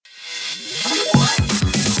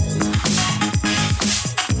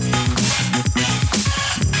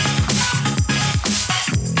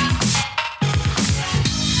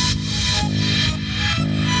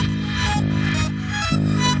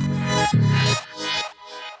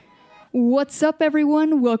What's up,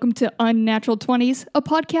 everyone? Welcome to Unnatural 20s, a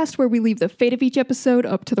podcast where we leave the fate of each episode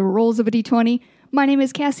up to the rolls of a d20. My name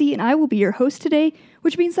is Cassie, and I will be your host today,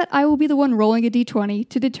 which means that I will be the one rolling a d20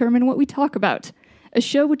 to determine what we talk about. A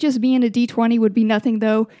show with just me and a d20 would be nothing,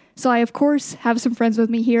 though, so I, of course, have some friends with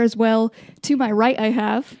me here as well. To my right, I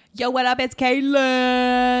have... Yo, what up? It's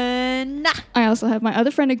Kaylin. I also have my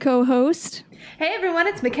other friend and co-host... Hey everyone,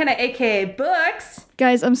 it's McKenna, aka Books.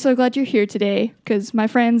 Guys, I'm so glad you're here today, because my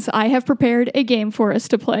friends, I have prepared a game for us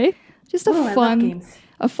to play. Just a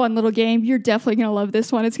fun little game. You're definitely going to love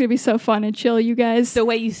this one. It's going to be so fun and chill, you guys. The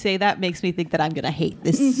way you say that makes me think that I'm going to hate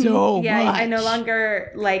this so much. Yeah, I no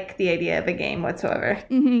longer like the idea of a game whatsoever.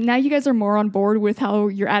 Now you guys are more on board with how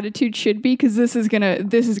your attitude should be, because this is gonna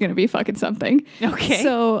be fucking something. Okay.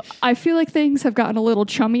 So I feel like things have gotten a little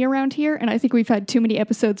chummy around here, and I think we've had too many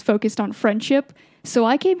episodes focused on friendship. So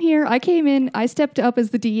I came in, I stepped up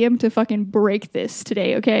as the DM to fucking break this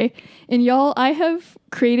today, okay? And y'all, I have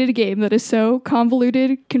created a game that is so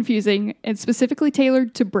convoluted, confusing, and specifically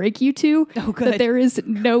tailored to break you two that there is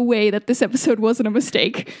no way that this episode wasn't a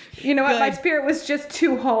mistake. You know what? My spirit was just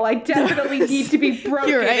too whole. I definitely need to be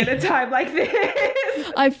broken at a time like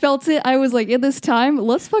this. I felt it. I was like, in this time,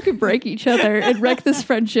 let's fucking break each other and wreck this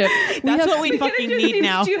friendship. That's what we fucking need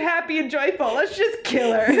now. Too happy and joyful. Let's just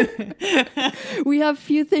kill her. We have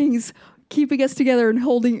few things keeping us together and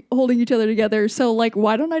holding each other together. So, like,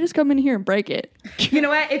 why don't I just come in here and break it? You know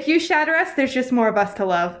what? If you shatter us, there's just more of us to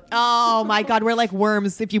love. Oh my God, we're like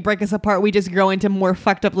worms. If you break us apart, we just grow into more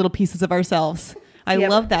fucked up little pieces of ourselves. I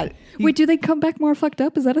love that. Wait, do they come back more fucked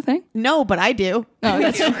up? Is that a thing? No, but I do. Oh,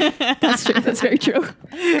 that's true. That's very true.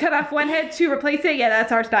 Cut off one head to replace it. Yeah,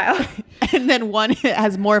 that's our style. And then one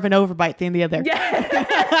has more of an overbite than the other.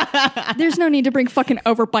 Yeah. There's no need to bring fucking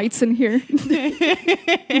overbites in here.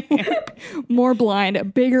 More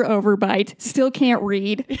blind, bigger overbite, still can't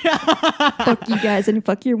read. Fuck you guys and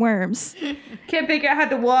fuck your worms. Can't figure out how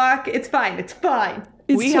to walk. It's fine. It's fine.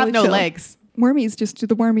 We have no legs. Wormies just do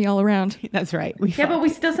the wormy all around. That's right. But we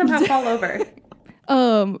still somehow fall over.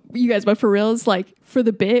 You guys, but for real, it's like, for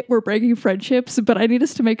the bit, we're breaking friendships, but I need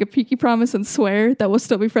us to make a pinky promise and swear that we'll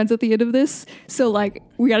still be friends at the end of this. So, like,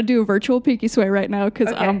 we got to do a virtual pinky swear right now,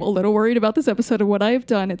 because I'm a little worried about this episode and what I have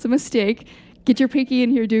done. It's a mistake. Get your pinky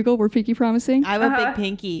in here, Dougal. We're pinky promising. I have a big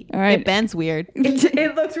pinky. All right. It bends weird.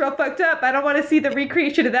 It looks real fucked up. I don't want to see the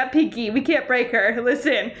recreation of that pinky. We can't break her.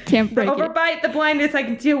 Listen. Can't break the overbite, the blindness I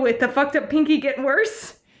can deal with. The fucked up pinky getting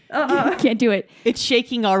worse. Can't do it. It's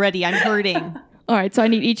shaking already. I'm hurting. All right, so I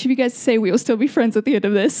need each of you guys to say we will still be friends at the end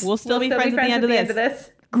of this. We'll still be friends at the end of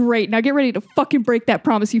this. Great. Now get ready to fucking break that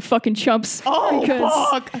promise, you fucking chumps. Oh,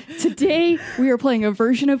 fuck. Today we are playing a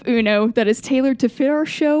version of Uno that is tailored to fit our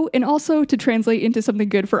show and also to translate into something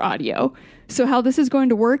good for audio. So how this is going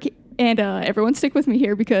to work, and everyone stick with me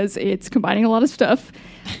here because it's combining a lot of stuff.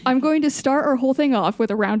 I'm going to start our whole thing off with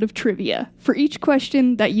a round of trivia. For each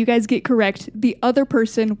question that you guys get correct, the other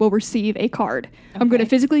person will receive a card. Okay. I'm going to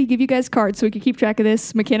physically give you guys cards so we can keep track of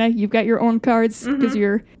this. McKenna, you've got your own cards because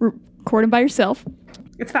you're recording by yourself.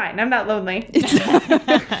 It's fine. I'm not lonely.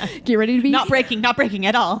 Get ready to be... Not breaking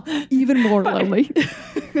at all. Even more lonely.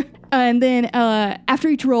 And then after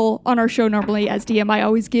each roll on our show, normally as DM, I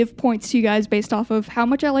always give points to you guys based off of how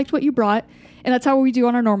much I liked what you brought. And that's how we do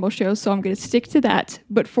on our normal show, so I'm going to stick to that.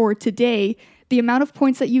 But for today, the amount of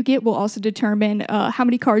points that you get will also determine how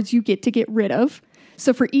many cards you get to get rid of.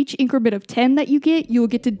 So for each increment of 10 that you get, you will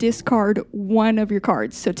get to discard one of your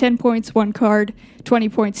cards. So 10 points, one card, 20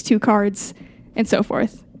 points, two cards, and so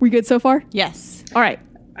forth. We good so far? Yes. All right.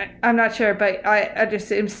 I'm not sure, but I just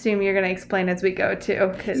assume you're going to explain as we go,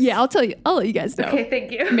 too. Yeah, I'll tell you. I'll let you guys know. Okay,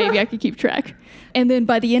 thank you. Maybe I could keep track. And then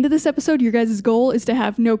by the end of this episode, your guys' goal is to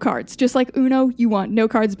have no cards. Just like Uno, you want no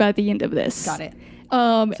cards by the end of this. Got it.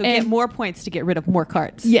 So get more points to get rid of more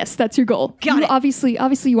cards. Yes, that's your goal. Got it. Obviously,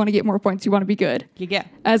 you want to get more points. You want to be good. Yeah.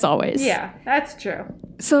 As always. Yeah, that's true.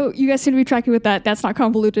 So you guys seem to be tracking with that. That's not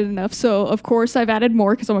convoluted enough. So, of course, I've added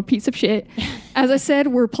more because I'm a piece of shit. As I said,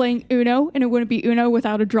 we're playing Uno, and it wouldn't be Uno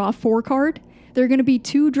without a draw 4 card. There are going to be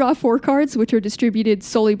 2 draw 4 cards, which are distributed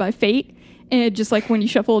solely by fate, and just like when you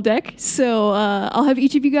shuffle a deck. So I'll have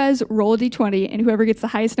each of you guys roll a d20, and whoever gets the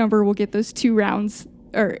highest number will get those 2 rounds.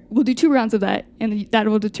 Or we'll do 2 rounds of that, and that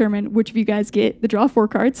will determine which of you guys get the draw 4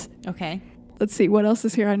 cards. Okay. Let's see, what else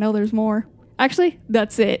is here? I know there's more. Actually,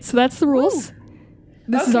 that's it. So that's the rules. Ooh.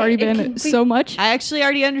 This has already been so much. I actually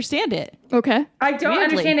already understand it. Okay. I don't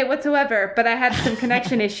understand it whatsoever, but I had some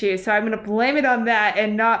connection issues, so I'm going to blame it on that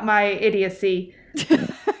and not my idiocy.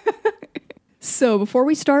 So before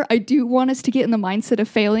we start, I do want us to get in the mindset of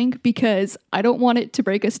failing because I don't want it to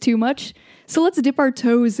break us too much. So let's dip our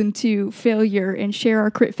toes into failure and share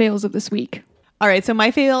our crit fails of this week. All right, so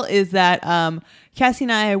my fail is that Cassie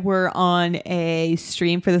and I were on a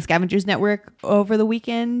stream for the Scavengers Network over the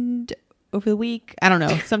week. I don't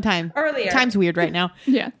know, sometime. Earlier. Time's weird right now.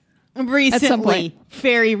 Yeah. Recently,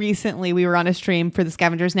 very recently, we were on a stream for the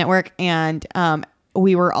Scavengers Network, and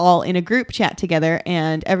we were all in a group chat together,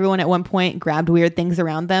 and everyone at one point grabbed weird things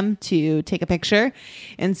around them to take a picture.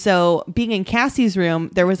 And so being in Cassie's room,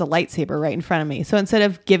 there was a lightsaber right in front of me. So instead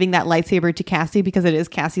of giving that lightsaber to Cassie, because it is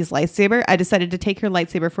Cassie's lightsaber, I decided to take her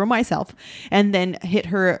lightsaber for myself and then hit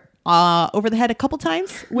her over the head a couple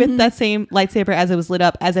times with that same lightsaber as it was lit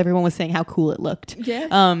up, as everyone was saying how cool it looked.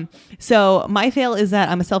 Yeah. So my fail is that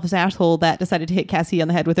I'm a selfish asshole that decided to hit Cassie on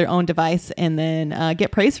the head with her own device and then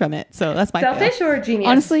get praise from it. So that's my Selfish fail. or genius?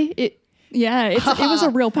 Honestly, it was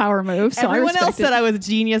a real power move. So Everyone else said it. I was a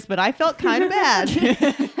genius, but I felt kind of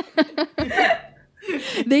bad.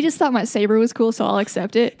 They just thought my saber was cool, so I'll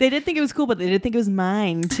accept it. They did think it was cool, but they did think it was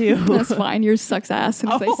mine too. That's fine. Yours sucks ass.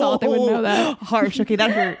 And if they saw it, they wouldn't know that. Harsh. Okay,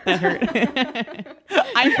 that hurt. That hurt.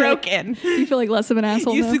 I'm broken. Do you feel like less of an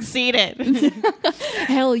asshole You now? succeeded.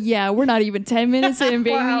 Hell yeah. We're not even 10 minutes in,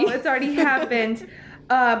 baby. Wow, it's already happened.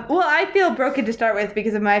 Well, I feel broken to start with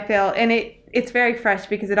because of my fail, and it's very fresh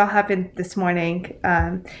because it all happened this morning.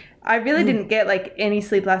 I really didn't get like any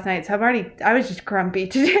sleep last night, so I was just grumpy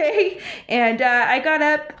today. And I got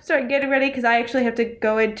up, started getting ready because I actually have to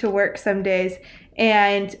go into work some days.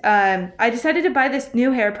 And I decided to buy this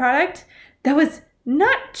new hair product that was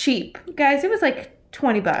not cheap, guys. It was like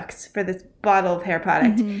 $20 for this bottle of hair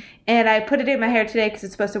product. And I put it in my hair today because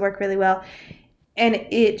it's supposed to work really well. And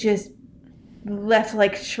it just left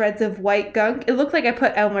like shreds of white gunk. It looked like I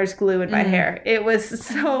put Elmer's glue in my hair. It was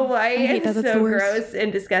so white and that's so the worst. gross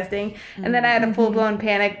and disgusting. And then I had a full-blown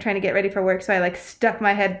panic trying to get ready for work, so I like stuck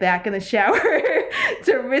my head back in the shower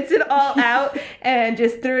to rinse it all out and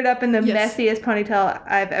just threw it up in the messiest ponytail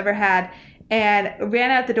I've ever had, and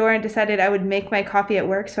ran out the door and decided I would make my coffee at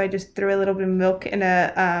work. So I just threw a little bit of milk in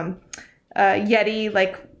a Yeti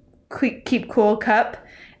like keep cool cup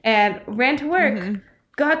and ran to work.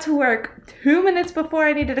 Got to work 2 minutes before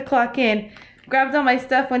I needed to clock in, grabbed all my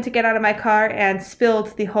stuff, went to get out of my car, and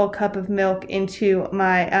spilled the whole cup of milk into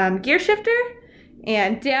my gear shifter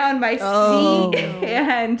and down my seat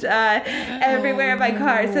and everywhere in my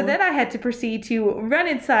car. So then I had to proceed to run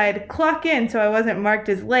inside, clock in so I wasn't marked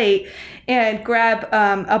as late, and grab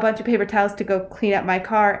a bunch of paper towels to go clean up my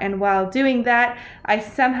car. And while doing that, I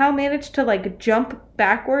somehow managed to like jump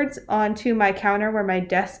backwards onto my counter where my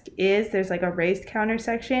desk is. There's like a raised counter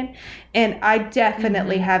section, and I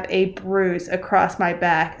definitely have a bruise across my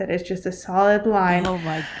back that is just a solid line. Oh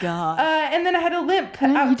my god. And then I had a limp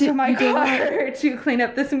out to my car to clean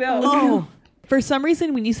up this milk. Oh. For some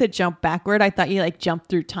reason, when you said jump backward, I thought you like jumped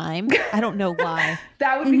through time. I don't know why.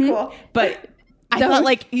 That would be cool. But I thought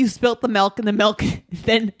like you spilt the milk and the milk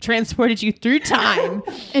then transported you through time.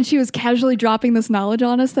 And she was casually dropping this knowledge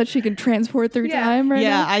on us that she can transport through time right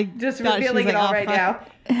now. I Just thought she was revealing it like, all "Oh, right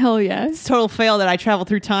fuck." now. Hell yeah. It's a total fail that I traveled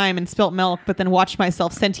through time and spilt milk, but then watched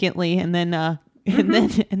myself sentiently and then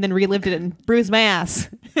and then relived it and bruised my ass.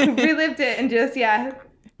 Relived it and just,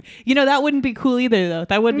 You know, that wouldn't be cool either, though.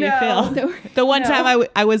 That wouldn't be a fail. No. The one time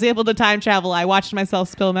I was able to time travel, I watched myself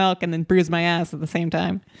spill milk and then bruise my ass at the same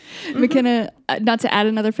time. McKenna, not to add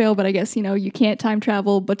another fail, but I guess, you can't time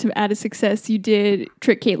travel, but to add a success, you did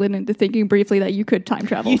trick Caitlin into thinking briefly that you could time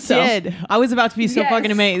travel. You did. I was about to be so Yes.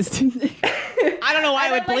 fucking amazed. I don't know why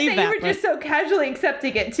I would believe that. You were but- just so casually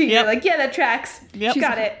accepting it, too. Yep. You're like, yeah, that tracks. Yep.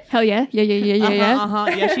 Got it. Hell yeah. Yeah.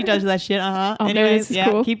 Yeah, she does that shit. Oh, man, Anyways, this is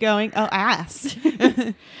cool. keep going. Oh, ass.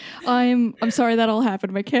 I'm sorry that all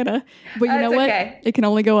happened, McKenna. But you know It's what? okay. It can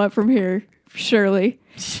only go up from here, surely.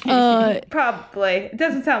 Probably. It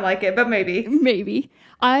doesn't sound like it, but maybe. Maybe.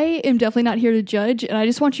 I am definitely not here to judge, and I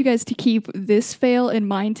just want you guys to keep this fail in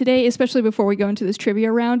mind today, especially before we go into this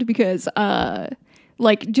trivia round, because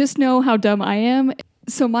just know how dumb I am.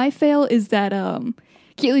 So my fail is that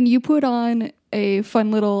Caitlin, you put on a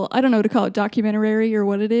fun little, I don't know what to call it, documentary or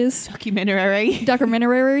what it is.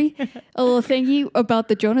 Documentary. A little thank you about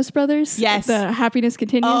the Jonas Brothers. Yes. The Happiness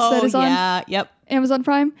Continues that is on yeah. Yep. Amazon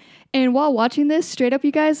Prime. And while watching this, straight up,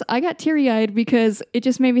 you guys, I got teary-eyed because it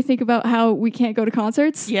just made me think about how we can't go to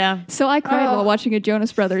concerts. Yeah. So I cried while watching a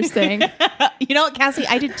Jonas Brothers thing. You know what, Cassie?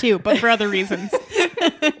 I did too, but for other reasons.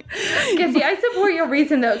 Cassie, I support your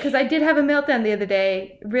reason, though, because I did have a meltdown the other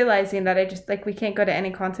day, realizing that I just, we can't go to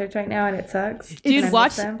any concerts right now, and it sucks. Dude, And I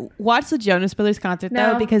watch miss them. the Jonas Brothers concert,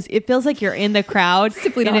 though, No. because it feels like you're in the crowd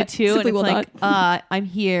Simply in not. it, too. Simply and will it's like, I'm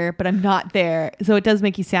here, but I'm not there. So it does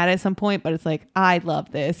make you sad at some point, but it's like, I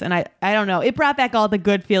love this. And I don't know. It brought back all the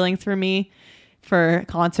good feelings for me for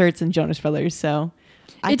concerts and Jonas Brothers. So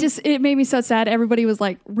it made me so sad. Everybody was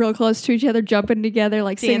like real close to each other, jumping together,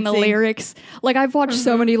 like singing the Dancing. lyrics. Like I've watched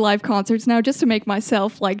so many live concerts now just to make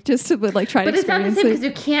myself like just to like try to But it's not the experience same because it.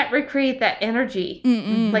 you can't recreate that energy.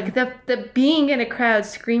 Like the being in a crowd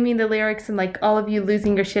screaming the lyrics and like all of you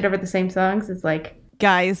losing your shit over the same songs is like,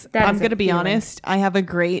 guys, That I'm is a going to be feeling. honest. I have a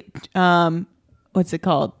great, what's it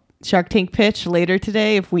called? Shark Tank pitch later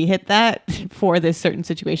today if we hit that for this certain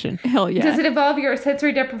situation. Hell yeah. does it involve your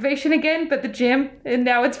sensory deprivation again, but the gym, and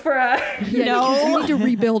now it's for Yeah, No. because we need to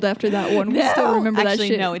rebuild after that one. We still remember Actually,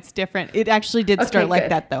 that shit. no, it's different. It actually did Okay, start like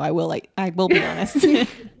good. that though. I will be honest.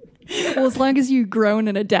 Well, as long as you've grown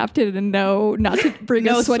and adapted and know not to bring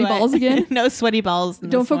us sweaty sweat. balls again. No sweaty balls.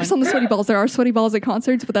 Don't focus on the sweaty balls. There are sweaty balls at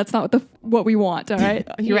concerts, but that's not what we want, all right?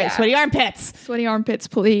 You're Yeah. right. Sweaty armpits. Sweaty armpits,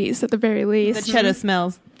 please, at the very The least. cheddar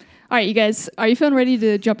smells. All right, you guys, are you feeling ready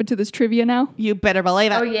to jump into this trivia now? You better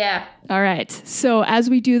believe it. Oh yeah. All right. So as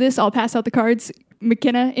we do this, I'll pass out the cards.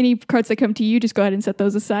 McKenna, any cards that come to you, just go ahead and set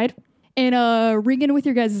those aside. And ring in with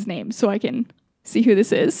your guys' names so I can see who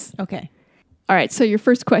this is. Okay. All right, so your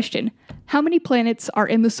first question. How many planets are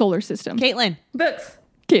in the solar system? Caitlin, Books.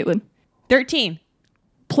 Caitlin. 13.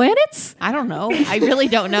 Planets? I don't know. I really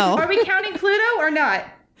don't know. Are we counting Pluto or not?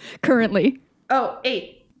 Currently. Oh,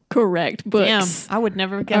 8. Correct. Damn. Books. I would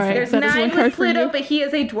never guess All right. it. There's That is one 9 card with for you. Pluto, but he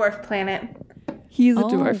is a dwarf planet. He's a Oh,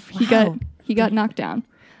 dwarf. wow. He got knocked down.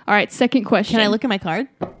 All right, second question. Can I look at my card?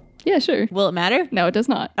 Yeah, sure. Will it matter? No, it does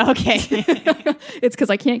not. Okay. It's because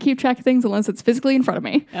I can't keep track of things unless it's physically in front of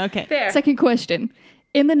me. Okay. Fair. Second question.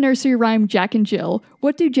 In the nursery rhyme Jack and Jill,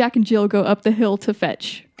 what do Jack and Jill go up the hill to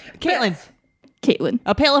fetch? Caitlin, Books. Caitlin.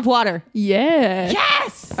 a pail of water. Yeah.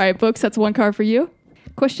 Yes. All right, Books, that's one card for you.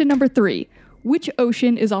 Question number 3. Which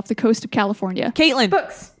ocean is off the coast of California? Caitlin,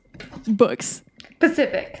 Books. Books.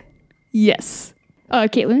 Pacific. Yes.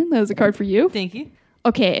 Caitlin, that was a card for you. thank you.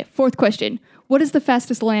 Okay, fourth question. What is the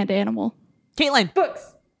fastest land animal? Caitlin,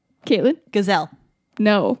 Books. Caitlin? gazelle.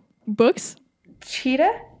 No. Books?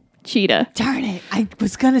 Cheetah. Cheetah. Darn it. I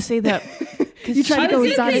was going to say that. You tried I to go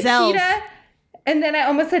was gonna say exotic. Gazelles. cheetah, and then I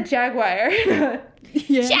almost said jaguar.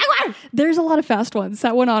 Yeah. Jaguar. There's a lot of fast ones.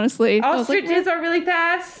 That one, honestly. I was like, Ostriches are really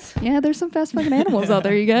fast. yeah, there's some fast fucking animals out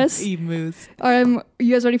there, you guys. Emus. You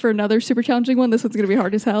guys ready for another super challenging one? This one's going to be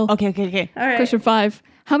hard as hell. Okay. All right. Question 5.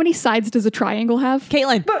 How many sides does a triangle have?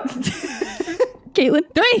 Caitlin, Books. Caitlin?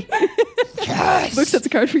 3. Yes. Books, that's a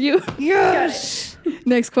card for you. Yes.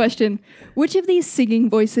 Next question. Which of these singing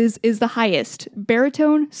voices is the highest?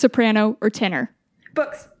 Baritone, soprano, or tenor?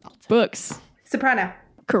 Books. Books. Soprano.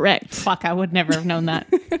 Correct. Fuck, I would never have known that.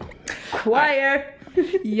 Choir.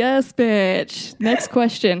 Yes, bitch. Next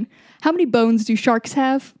question. How many bones do sharks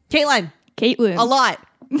have? Caitlin, Caitlin. a lot.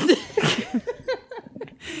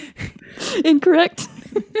 Incorrect.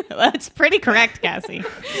 That's pretty correct, Cassie.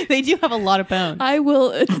 They do have a lot of bones. I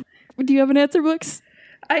will. Do you have an answer, Books?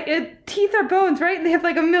 Teeth are bones, right? They have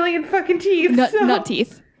like a million fucking teeth. so- Not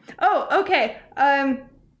teeth. Oh, okay.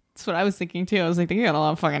 That's what I was thinking too. I was like, they got a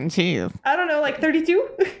lot of fucking teeth. I don't know, like 32.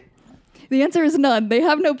 The answer is none. They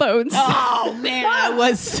have no bones. Oh man, I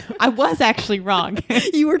was actually wrong.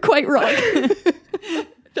 You were quite wrong.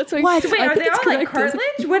 That's why. What? Wait, I are think they it's all like correct, isn't it?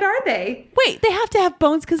 cartilage? What are they? Wait, they have to have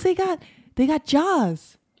bones because they got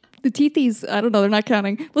jaws. The teethies, I don't know. They're not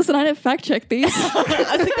counting. Listen, I didn't fact check these. I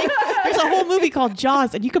was thinking, there's a whole movie called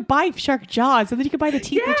Jaws, and you could buy shark jaws, and then you could buy the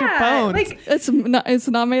teeth with your bones. like It's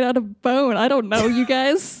not made out of bone. I don't know, you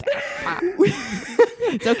guys.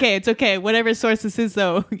 It's okay. Whatever source this is,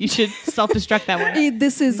 though, you should self-destruct that one.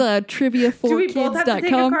 This is do we both have to take a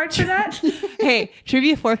trivia4kids.com. card for that? Hey,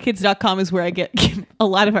 trivia4kids.com is where I get a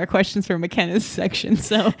lot of our questions from McKenna's section.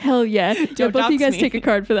 So Hell yeah. Yeah, Don't both of you dox guys me. take a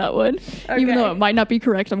card for that one. Even Okay. though it might not be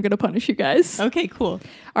correct, I'm going to punish you guys. okay, cool.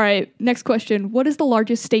 All right, next question. What is the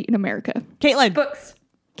largest state in America? Caitlin, Books.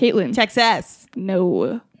 Caitlin. Texas.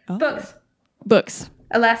 No. Books. Books.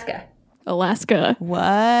 Alaska. Alaska.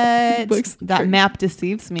 What? Books. That map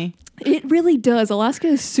deceives me. It really does. Alaska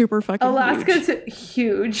is super fucking huge. Alaska's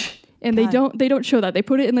huge. And they don't show that. They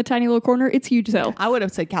put it in the tiny little corner. It's huge as hell. I would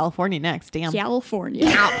have said California next. Damn. California.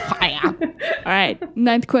 All right.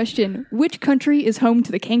 Ninth question. Which country is home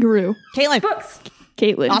to the kangaroo? Caitlin, Books.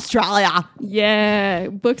 Caitlin. Australia. Yeah.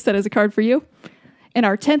 Books, that is a card for you. And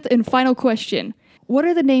our 10th and final question. What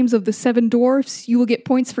are the names of the 7 dwarfs? You will get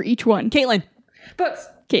points for each one. Caitlin, Books.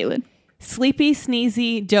 Caitlin. sleepy,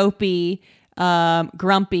 sneezy, dopey,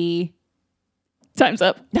 grumpy. Time's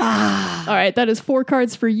up. All right. That is 4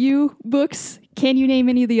 cards for you, Books. Can you name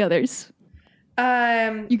any of the others?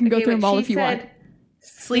 You can go through them all if you want.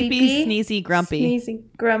 Sleepy, sneezy, grumpy. Sneezy,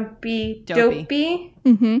 grumpy, Dopey. dopey.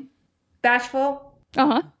 Mm-hmm. Bashful.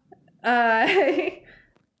 Uh-huh.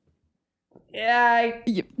 Yeah.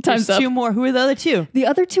 Yep, time's There's up. 2 more. Who are the other 2? The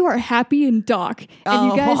other 2 are Happy and Doc.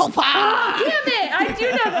 And you guys... fuck. Damn it! I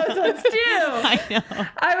do know those ones too. I know.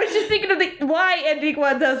 I was just thinking of the Y ending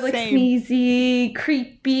ones. I was like Same. sneezy,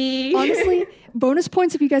 creepy. Honestly, bonus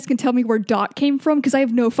points if you guys can tell me where Doc came from, because I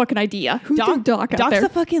have no fucking idea. Who threw Doc out Doc's there? the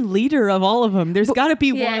fucking leader of all of them. There's got to be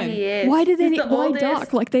yeah, one. he is. Why did they He's the why oldest.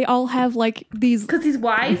 Doc? Like they all have like these. Because he's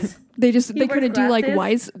wise. They wears couldn't do like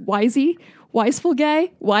glasses. wiseful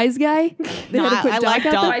guy, wise guy. They had to put I Doc like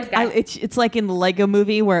out Doc. there. Wise guy. It's like in the Lego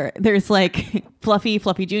movie where there's like Fluffy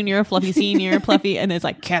Jr., Fluffy Senior, Fluffy, and it's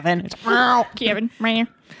like Kevin. It's, Kevin. Meh.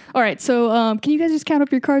 All right, so can you guys just count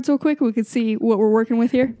up your cards real quick? We can see what we're working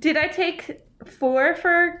with here. Did I take 4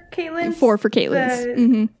 for Caitlin? 4 for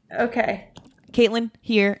Caitlin's. Okay. Caitlin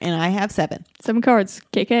here, and I have 7. 7 cards.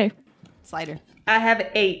 KK. Slider. I have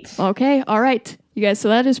 8. Okay, all right. You guys, so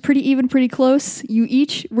that is pretty even, pretty close.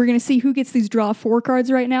 We're going to see who gets these draw 4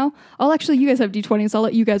 cards right now. You guys have D20s. I'll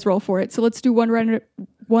let you guys roll for it. So let's do one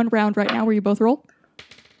round right now where you both roll.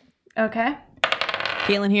 Okay.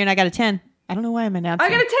 Caitlin here, and I got a 10. I don't know why I'm announcing. I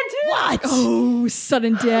got a 10 too. What? Oh,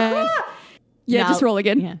 sudden death. Yeah, Now- just roll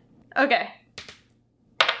again. Yeah. Okay.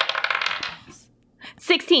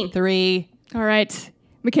 16. 3. All right.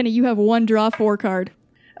 McKenna, you have 1 draw 4 card.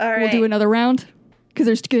 All right. We'll do another round because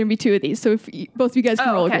there's going to be 2 of these. So if both of you guys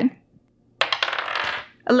can roll again.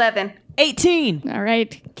 11. 18. All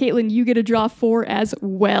right. Caitlin, you get a draw 4 as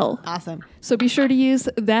well. Awesome. So be sure to use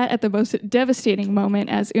that at the most devastating moment,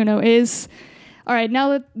 as Uno is. All right, now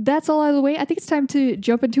that that's all out of the way, I think it's time to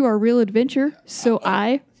jump into our real adventure. So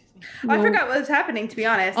I forgot what was happening, to be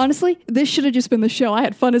honest. honestly, this should have just been the show. I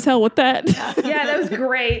had fun as hell with that. Yeah, that was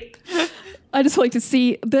great. I just like to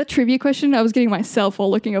see the trivia question. I was getting myself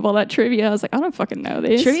while looking up all that trivia. I was like, I don't fucking know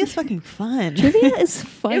this. Trivia's fucking fun. Trivia is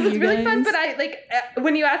fun. It was you really fun, guys. but I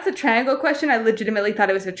when you asked the triangle question, I legitimately thought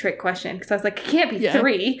it was a trick question because I was like, it can't be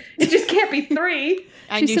 3. It just can't be 3.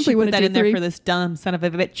 I She knew simply she put wouldn't that do in there 3. for this dumb son of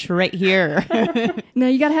a bitch right here. No,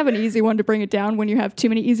 you gotta have an easy one to bring it down when you have too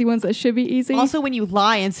many easy ones that should be easy. Also, when you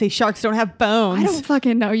lie and say sharks don't have bones. I don't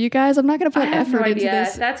fucking know, you guys. I'm not gonna put I have no effort into idea.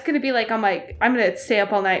 this. That's gonna be like I'm gonna stay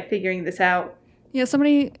up all night figuring this out. Yeah,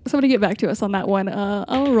 somebody get back to us on that one.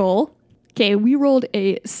 I'll roll. Okay, we rolled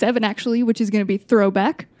a 7 actually, which is going to be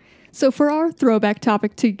throwback. So for our throwback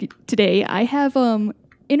topic today, I have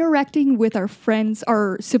interacting with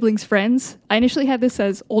our siblings' friends. I initially had this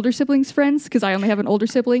as older siblings' friends because I only have an older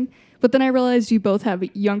sibling, but then I realized you both have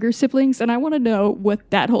younger siblings, and I want to know what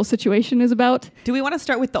that whole situation is about. Do we want to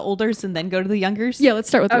start with the olders and then go to the youngers? Yeah, let's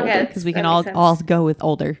start with the Okay. older. Because we That can makes sense. all go with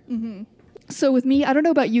older. So with me, I don't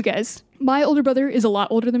know about you guys. My older brother is a lot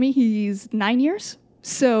older than me. He's 9 years.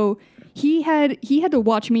 So he had to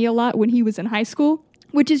watch me a lot when he was in high school,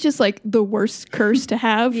 which is just like the worst curse to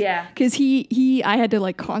have. Yeah. Because I had to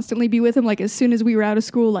like constantly be with him. Like as soon as we were out of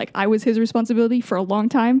school, like I was his responsibility for a long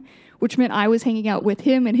time, which meant I was hanging out with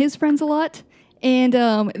him and his friends a lot. And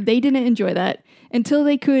they didn't enjoy that until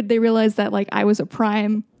they realized that like I was a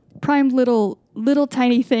prime little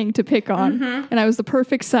tiny thing to pick on. And I was the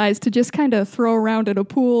perfect size to just kind of throw around in a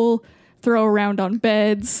pool, throw around on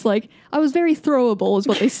beds. Like I was very throwable is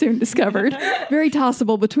what they soon discovered. Very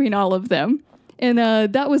tossable between all of them. And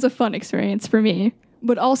that was a fun experience for me.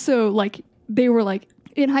 But also like they were like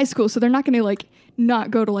in high school, so they're not going to like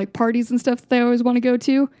not go to like parties and stuff that they always want to go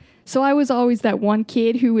to. So I was always that one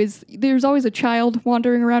kid there's always a child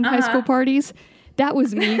wandering around high school parties. That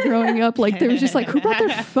was me growing up. Like there was just like, who brought their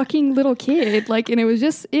fucking little kid? Like, and it was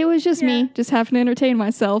just me just having to entertain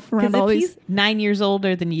myself around all If these. he's 9 years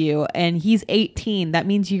older than you and he's 18, that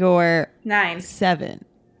means you're 9.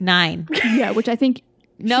 9. Yeah, which I think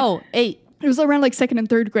No, 8. it was around like 2nd and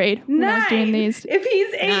 3rd grade when I was doing 9. these. If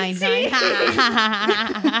he's 18.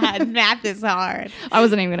 9. Math is hard. I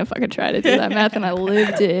wasn't even gonna fucking try to do that math, and I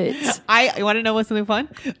lived it. I want to know what's something fun.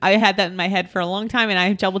 I had that in my head for a long time, and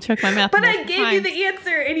I double checked my math. But I multiple gave you times. the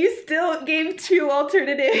answer, and you still gave 2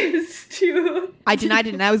 alternatives to. I denied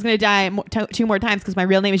it, and I was going to die 2 more times because my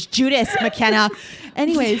real name is Judas McKenna.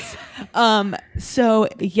 Anyways, so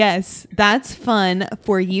yes, that's fun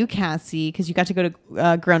for you, Cassie, because you got to go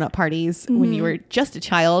to grown-up parties when you were just a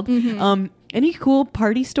child. Any cool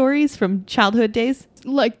party stories from childhood days?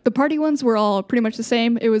 Like the party ones were all pretty much the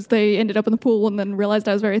same. It was they ended up in the pool and then realized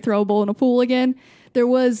I was very throwable in a pool again.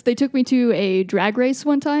 They took me to a drag race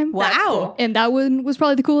one time. Wow. cool. And that one was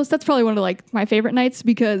probably the coolest. That's probably one of like my favorite nights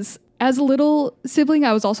because as a little sibling,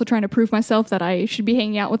 I was also trying to prove myself that I should be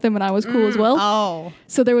hanging out with them and I was cool as well. Oh.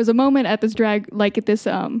 So there was a moment at this drag, like at this,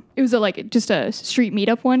 it was just a street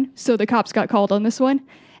meetup one. So the cops got called on this one.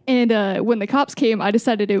 And when the cops came, I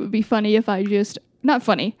decided it would be funny if I just, not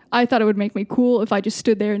funny, I thought it would make me cool if I just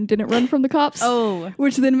stood there and didn't run from the cops. Oh.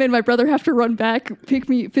 Which then made my brother have to run back,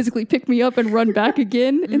 physically pick me up and run back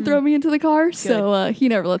again and throw me into the car. So he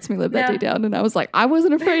never lets me live that day down. And I was like, I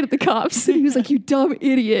wasn't afraid of the cops. And he was like, you dumb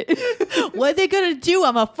idiot. What are they going to do?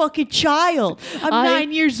 I'm a fucking child. I'm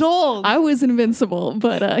 9 years old. I was invincible,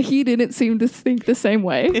 but he didn't seem to think the same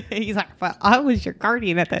way. He's like, well, I was your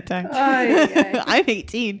guardian at that time. I'm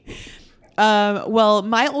 18. Well,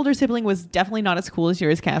 my older sibling was definitely not as cool as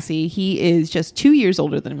yours, Cassie. He is just 2 years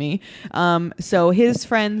older than me. So his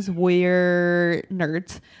friends were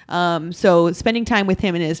nerds. So spending time with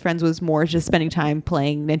him and his friends was more just spending time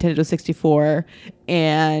playing Nintendo 64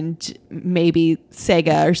 and maybe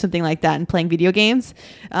Sega or something like that and playing video games.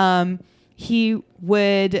 He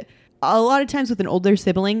would... A lot of times with an older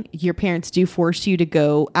sibling, your parents do force you to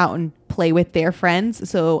go out and play with their friends.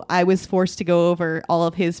 So I was forced to go over all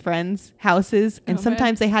of his friends' houses. And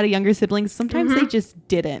sometimes they had a younger sibling. Sometimes they just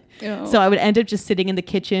didn't. Oh. So I would end up just sitting in the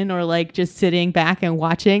kitchen or like just sitting back and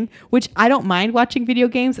watching, which I don't mind watching video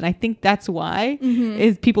games. And I think that's why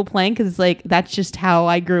is people playing. Cause it's like, that's just how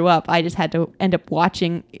I grew up. I just had to end up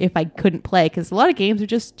watching if I couldn't play. Cause a lot of games are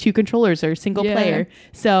just 2 controllers or single player.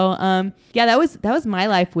 So, yeah, that was my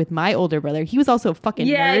life with my older brother. He was also a fucking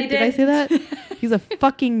nerd. Did I say that? He's a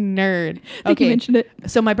fucking nerd. I think you mentioned it.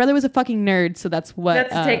 So my brother was a fucking nerd. So that's what. That's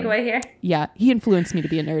the takeaway here. Yeah, he influenced me to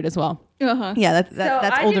be a nerd as well. Uh-huh. Yeah, that's so older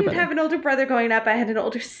brother. I didn't have an older brother growing up. I had an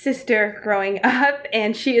older sister growing up,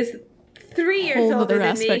 and she is 3 years older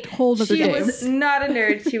than me. She was not a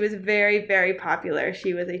nerd. She was very, very popular.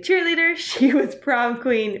 She was a cheerleader. She was prom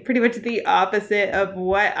queen, pretty much the opposite of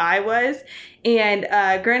what I was. And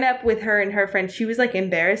growing up with her and her friends, she was like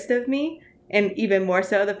embarrassed of me. And even more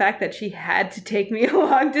so the fact that she had to take me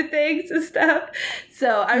along to things and stuff.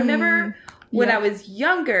 So I remember when I was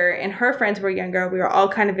younger and her friends were younger, we were all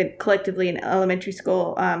kind of collectively in elementary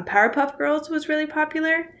school. Powerpuff Girls was really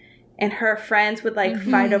popular. And her friends would like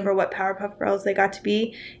fight over what Powerpuff Girls they got to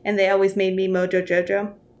be. And they always made me Mojo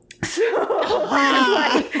Jojo. So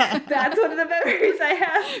like, that's one of the memories I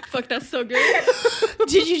have. Fuck, that's so good.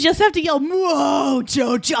 Did you just have to yell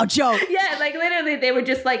Mojo Jojo? Yeah, like literally they would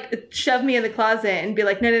just like shove me in the closet and be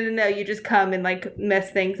like, no, you just come and like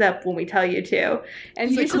mess things up when we tell you to.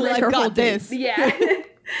 And usually like, cool, I got this. Yeah.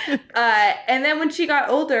 And then when she got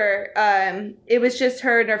older, it was just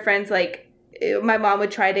her and her friends. Like my mom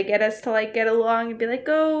would try to get us to like get along and be like,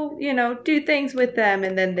 go, do things with them.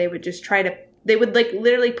 And then they would just they would like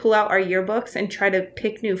literally pull out our yearbooks and try to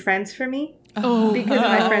pick new friends for me. Oh, because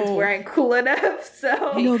my friends weren't cool enough.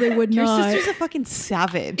 So no, they would not. Your sister's a fucking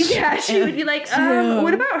savage. Yeah, she would be like,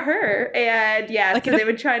 what about her? And yeah, like so they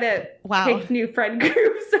would try to pick new friend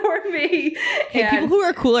groups for me. Hey, people who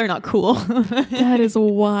are cool are not cool. That is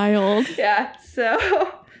wild. Yeah,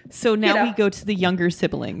 So now we go to the younger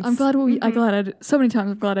siblings. I'm glad so many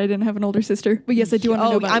times I'm glad I didn't have an older sister. But yes, I do want to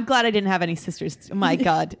know about I'm glad I didn't have any sisters. My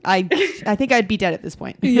God. I think I'd be dead at this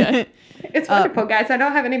point. Yeah. It's wonderful, guys. I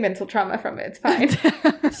don't have any mental trauma from it. It's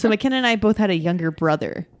fine. So McKenna and I both had a younger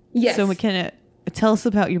brother. Yes. So McKenna, tell us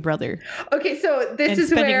about your brother. Okay, so this is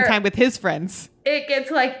spending where time with his friends. It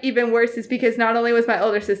gets like even worse is because not only was my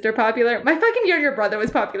older sister popular, my fucking younger brother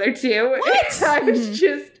was popular too. What? I was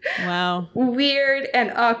just weird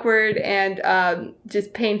and awkward and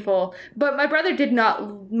just painful. But my brother did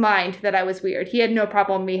not mind that I was weird. He had no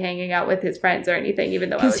problem me hanging out with his friends or anything,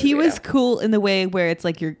 even though I was because he was cool in the way where it's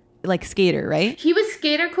like you're like skater, right? He was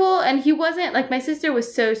skater cool, and he wasn't like my sister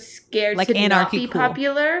was so scared like to not be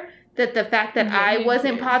popular. That the fact that I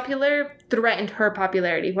wasn't popular threatened her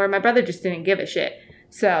popularity, where my brother just didn't give a shit.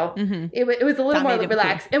 So it was a little more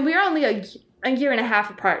relaxed. Cool. And we were only a year and a half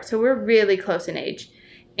apart, so we're really close in age.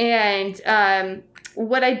 And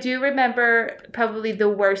what I do remember, probably the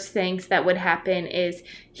worst things that would happen is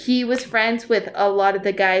he was friends with a lot of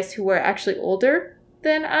the guys who were actually older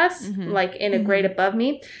than us, like in a grade above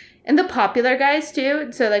me. And the popular guys,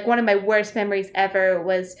 too. So, like, one of my worst memories ever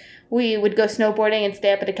was we would go snowboarding and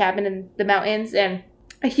stay up at a cabin in the mountains. And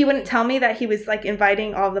he wouldn't tell me that he was, like,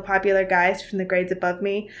 inviting all the popular guys from the grades above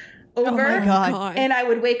me over. Oh, my God. And I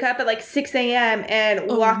would wake up at, like, 6 a.m. and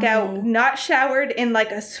walk out, not showered, in,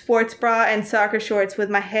 like, a sports bra and soccer shorts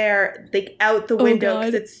with my hair, like, out the window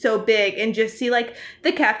because it's so big. And just see, like,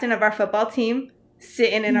 the captain of our football team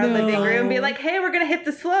sitting in our living room and be like, hey, we're going to hit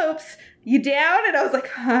the slopes. You down? And I was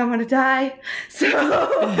like, I want to die.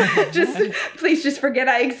 So please just forget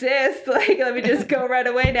I exist. Like, let me just go right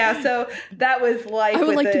away now. So that was life. I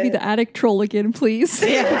would like to be the attic troll again, please.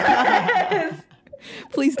 Yes.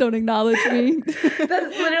 Please don't acknowledge me.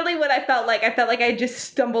 That's literally what I felt like. I felt like I just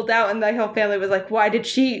stumbled out, and the whole family was like, "Why did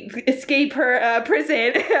she escape her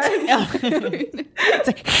prison?" It's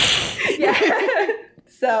like, Yeah.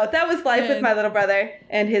 So that was life with my little brother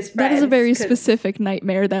and his friends. That is a very specific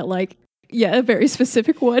nightmare. That a very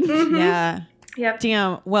specific one. Mm-hmm. yeah. Yep.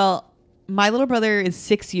 Damn. Well, my little brother is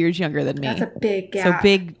 6 years younger than me. That's a big gap.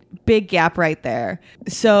 So big gap right there.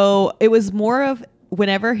 So it was more of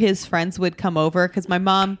whenever his friends would come over, because my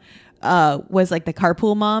mom was like the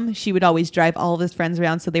carpool mom. She would always drive all of his friends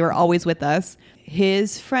around, so they were always with us.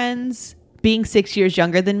 His friends, being 6 years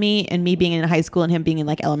younger than me and me being in high school and him being in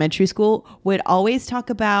like elementary school, would always talk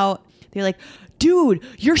about, they're like, dude,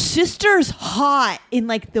 your sister's hot, in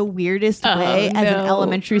like the weirdest way as an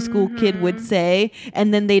elementary school kid would say.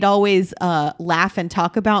 And then they'd always laugh and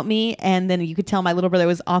talk about me. And then you could tell my little brother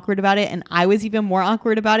was awkward about it. And I was even more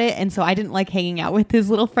awkward about it. And so I didn't like hanging out with his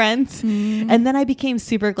little friends. And then I became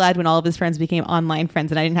super glad when all of his friends became online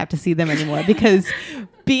friends and I didn't have to see them anymore, because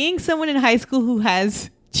being someone in high school who has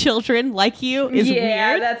children like you is weird.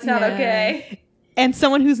 Yeah, that's not okay. And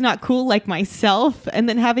someone who's not cool like myself, and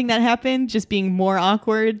then having that happen, just being more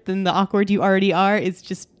awkward than the awkward you already are, is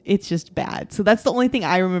just, it's just bad. So that's the only thing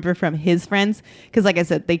I remember from his friends, because like I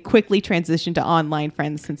said, they quickly transitioned to online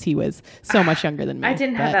friends since he was so much younger than me. I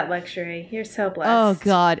didn't have that luxury. You're so blessed. Oh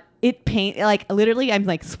God, it like literally I'm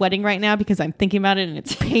like sweating right now because I'm thinking about it, and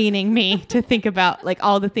it's paining me to think about like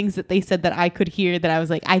all the things that they said that I could hear, that I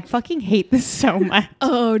was like, I fucking hate this so much.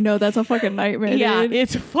 Oh no, that's a fucking nightmare. Yeah, dude.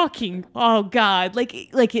 it's fucking, oh God,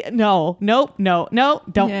 like no, don't,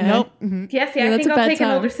 Yeah. nope. Yes, Yeah, I that's think a I'll bad take an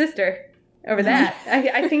time. older sister over that.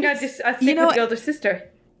 I think I'll stick with the older sister.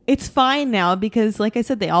 It's fine now because, like I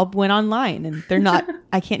said, they all went online and they're not.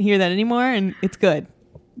 I can't hear that anymore, and it's good.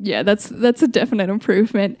 Yeah, that's a definite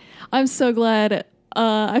improvement. I'm so glad.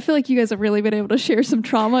 I feel like you guys have really been able to share some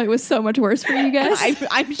trauma. It was so much worse for you guys.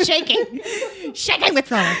 I'm shaking with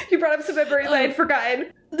trauma. You brought up some memories I had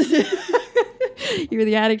forgotten. You're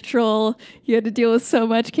the addict troll. You had to deal with so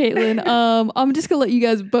much, Caitlin. I'm just gonna let you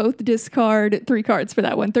guys both discard 3 cards for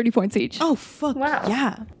that one, 30 points each. Oh fuck! Wow.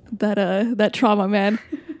 Yeah. That trauma, man.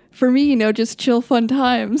 For me, just chill, fun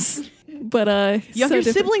times. But Younger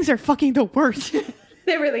siblings are fucking the worst.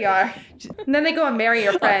 They really are. And then they go and marry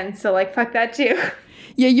your friends, so like fuck that too.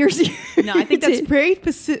 Yeah, yours. No, I think that's very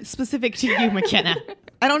specific to you, McKenna.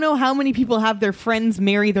 I don't know how many people have their friends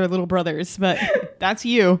marry their little brothers, but that's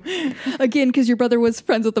you. Again, because your brother was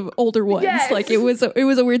friends with the older ones. Yes. Like it was a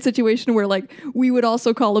weird situation where like we would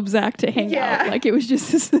also call him Zach to hang out. Like it was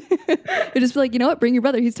just it'd just be like, you know what, bring your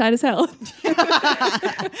brother. He's tight as hell.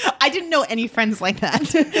 I didn't know any friends like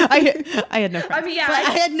that. I had no friends. I mean, yeah,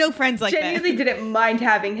 I had no friends like that. genuinely didn't mind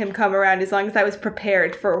having him come around as long as I was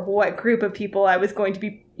prepared for what group of people I was going to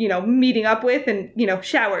be, meeting up with and,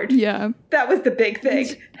 showered. Yeah, That was the big thing.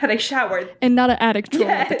 Had I showered. and not an addict troll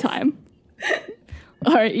at the Yes. time.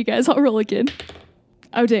 All right, you guys, I'll roll again.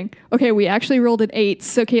 Oh dang. Okay, we actually rolled an 8.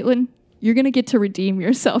 So Caitlin, you're gonna get to redeem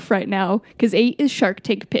yourself right now because 8 is Shark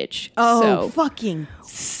Tank pitch. Oh, so, fucking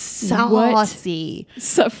saucy.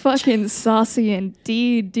 So fucking saucy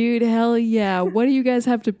indeed, dude. Hell yeah. What do you guys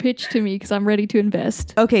have to pitch to me? Because I'm ready to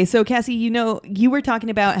invest. Okay, so Cassie, you were talking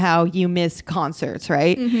about how you miss concerts,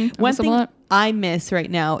 right? I One miss them a thing lot. I miss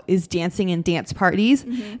right now is dancing in dance parties.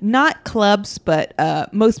 Not clubs, but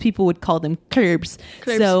most people would call them clubs.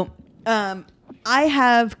 Clubs. So I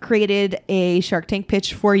have created a Shark Tank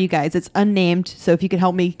pitch for you guys. It's unnamed, so if you could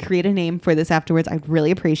help me create a name for this afterwards, I'd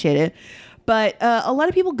really appreciate it. But a lot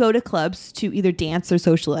of people go to clubs to either dance or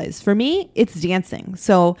socialize. For me, it's dancing.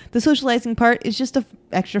 So the socializing part is just an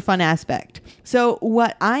extra fun aspect. So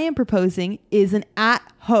what I am proposing is an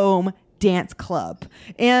at-home dance club.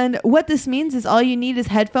 And what this means is all you need is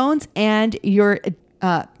headphones and your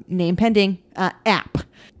name pending app.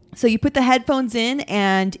 So you put the headphones in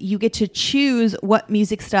and you get to choose what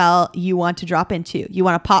music style you want to drop into. You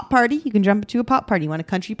want a pop party? You can jump into a pop party. You want a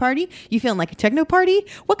country party? You feeling like a techno party?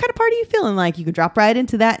 What kind of party are you feeling like? You can drop right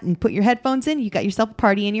into that and put your headphones in. You got yourself a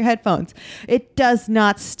party in your headphones. It does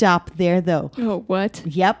not stop there though. Oh, what?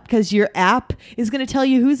 Yep, because your app is going to tell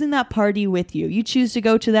you who's in that party with you. You choose to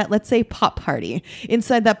go to that, let's say, pop party.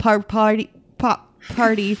 Inside that pop party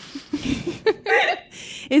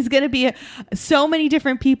is going to be so many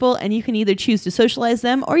different people, and you can either choose to socialize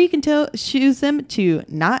them or you can choose them to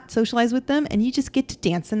not socialize with them, and you just get to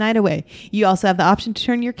dance the night away. You also have the option to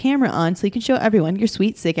turn your camera on so you can show everyone your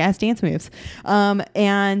sweet, sick-ass dance moves.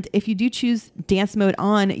 And if you do choose dance mode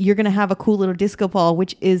on, you're going to have a cool little disco ball,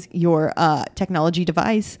 which is your technology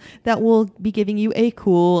device that will be giving you a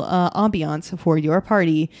cool ambiance for your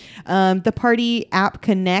party. The party app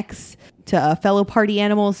connects to fellow party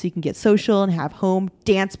animals so you can get social and have home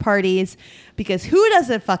dance parties. Because who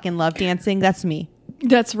doesn't fucking love dancing? That's me.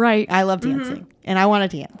 That's right. I love dancing, and I want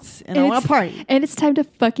to dance, and I want to party. And it's time to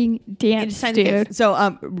fucking dance, dude.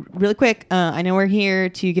 So, really quick, I know we're here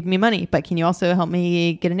to give me money, but can you also help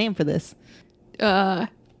me get a name for this?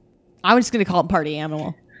 I'm just going to call it Party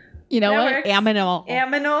Animal. You know That what? works. Aminal.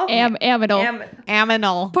 Aminal.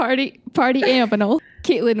 Aminal. Party Aminal.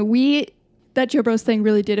 Caitlin, that Joe Bros thing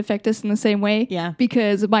really did affect us in the same way. Yeah.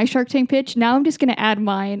 Because of my Shark Tank pitch, now I'm just going to add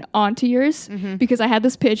mine onto yours because I had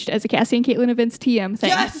this pitched as a Cassie and Caitlin Events TM thing.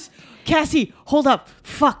 Yes! Cassie, hold up.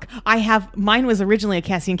 Fuck. Mine was originally a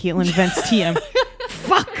Cassie and Caitlin Events TM.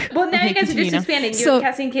 Fuck. Well, now Okay, you guys are continue just now. expanding. You So- have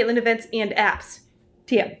Cassie and Caitlin events and apps.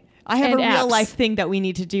 TM. I have And a real apps. life thing that we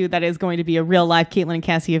need to do that is going to be a real life Caitlin and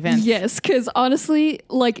Cassie event. Yes, because honestly,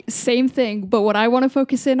 like, same thing. But what I want to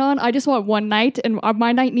focus in on, I just want one night, and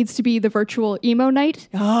my night needs to be the virtual emo night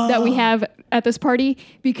that we have at this party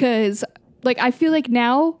because, like, I feel like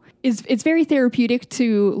now it's very therapeutic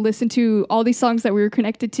to listen to all these songs that we were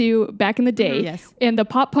connected to back in the day. Yes. And the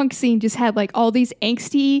pop punk scene just had like all these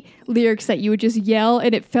angsty lyrics that you would just yell,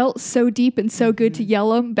 and it felt so deep and so good to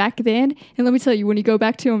yell them back then. And let me tell you, when you go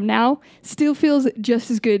back to them now, still feels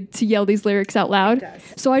just as good to yell these lyrics out loud. It does.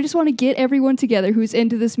 So I just want to get everyone together who's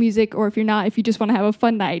into this music, or if you're not, if you just want to have a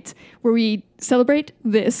fun night where we celebrate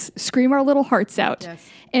this, scream our little hearts out. Yes.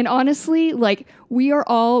 And honestly, like, we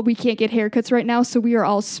can't get haircuts right now, so we are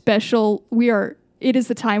all special. It is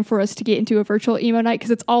the time for us to get into a virtual emo night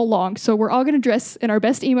because it's all long. So we're all going to dress in our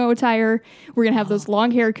best emo attire. We're going to have those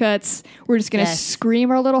long haircuts. We're just going to Yes. scream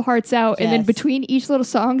our little hearts out. And then Yes. between each little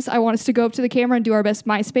songs, I want us to go up to the camera and do our best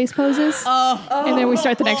MySpace poses. And then we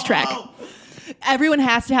start the next track. Everyone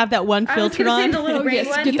has to have that one I was filter going to say on. the little Oh, rain yes,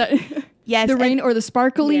 one. get that. Yes, The and- rain or the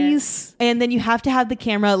sparklies. And then you have to have the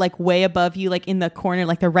camera like way above you, like in the corner,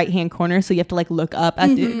 like the right hand corner. So you have to like look up at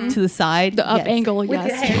to the side. The up Yes. angle, With yes.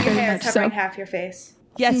 your hair, very your much covering so. half your face.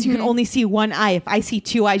 Yes, you can only see one eye. If I see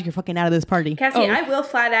two eyes, you're fucking out of this party. Cassie, Oh. I will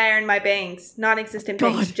flat iron my bangs, non-existent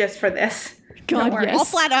bangs, God. just for this. God, Don't worry. yes. I'll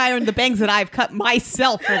flat iron the bangs that I've cut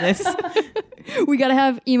myself for this. We got to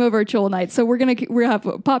have emo virtual night. So we're going to have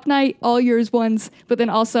a pop night, all yours ones, but then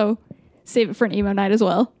also save it for an emo night as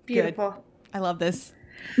well. Beautiful. I love this.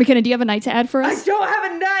 McKenna, do you have a night to add for I us? don't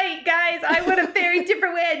have a night, guys. I went a very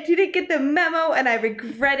different way. I didn't get the memo, and I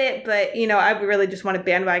regret it. But I really just want to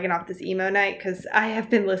bandwagon off this emo night because I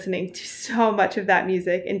have been listening to so much of that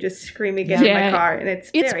music and just screaming it in Yeah. my car, and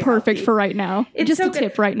it's very perfect healthy. for right now. It's Just so a good.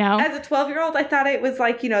 tip right now. As a 12-year-old, I thought it was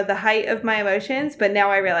like the height of my emotions, but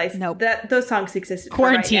now I realize Nope. that those songs existed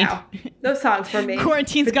Quarantine. for right now. Those songs were made.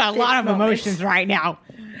 Quarantine's for got a this lot of moment. emotions right now.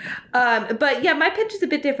 But yeah, my pitch is a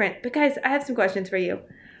bit different. But guys, I have some questions for you.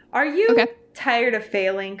 Are you Okay. tired of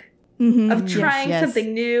failing? Mhm. Of trying yes.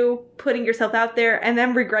 something new, putting yourself out there, and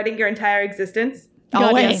then regretting your entire existence? God,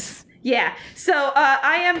 Always. yes. Yeah, so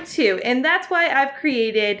I am too. And that's why I've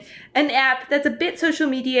created an app that's a bit social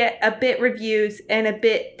media, a bit reviews, and a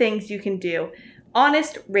bit things you can do.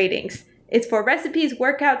 Honest Ratings. It's for recipes,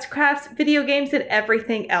 workouts, crafts, video games, and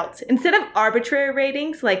everything else. Instead of arbitrary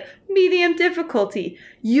ratings like medium difficulty,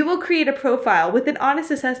 you will create a profile with an honest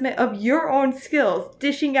assessment of your own skills,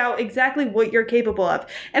 dishing out exactly what you're capable of.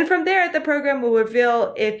 And from there, the program will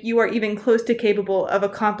reveal if you are even close to capable of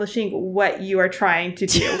accomplishing what you are trying to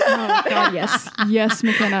do. Oh, God, yes. Yes,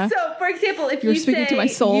 McKenna. So, for example, if You're you speaking say to my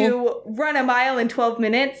soul. you run a mile in 12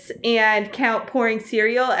 minutes and count pouring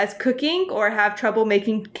cereal as cooking or have trouble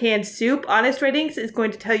making canned soup, Honest Ratings is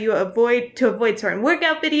going to tell you avoid certain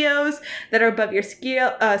workout videos that are above your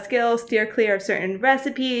skill, steer clear of certain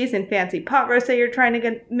recipes and fancy pot roasts that you're trying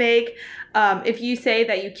to make. If you say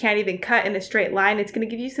that you can't even cut in a straight line, it's going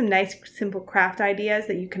to give you some nice, simple craft ideas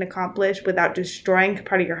that you can accomplish without destroying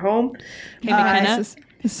part of your home. Hey, McKenna, This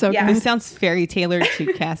is so Yeah. good. this sounds very tailored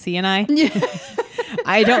to Cassie and I.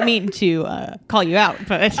 I don't mean to call you out,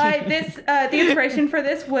 but The inspiration for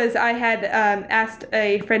this was I had asked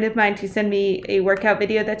a friend of mine to send me a workout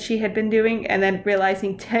video that she had been doing, and then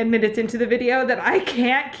realizing 10 minutes into the video that I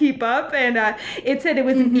can't keep up, and it said it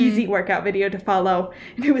was an easy workout video to follow,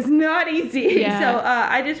 and it was not easy. Yeah. So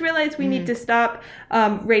I just realized we need to stop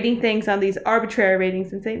rating things on these arbitrary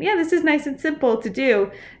ratings and saying, yeah, this is nice and simple to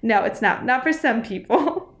do. No, it's not. Not for some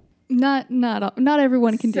people. Not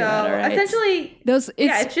everyone can do So that, all right? essentially,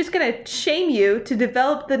 it's just going to shame you to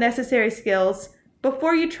develop the necessary skills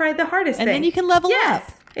before you try the hardest and thing. then you can level Yes,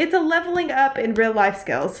 up. it's a leveling up in real life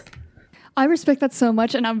skills. I respect that so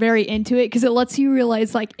much, and I'm very into it because it lets you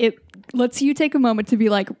realize, like, it lets you take a moment to be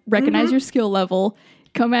like, recognize your skill level,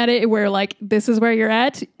 come at it where like this is where you're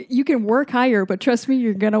at. You can work higher, but trust me,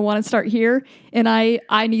 you're gonna want to start here. And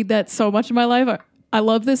I need that so much in my life. I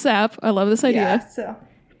love this app. I love this idea. Yeah, so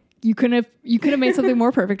You could have made something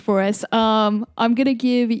more perfect for us. I'm gonna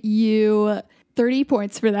give you 30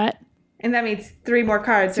 points for that. and that means 3 more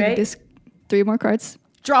cards, So right? 3 more cards.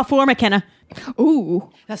 Draw 4, McKenna. Ooh.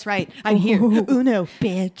 That's right. I'm here. Uno,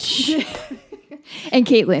 bitch. And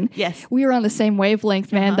Caitlin. Yes. We are on the same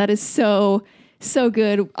wavelength, man. That is so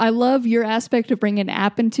good. I love your aspect of bringing an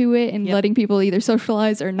app into it and letting people either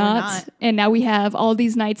socialize or not. And now we have all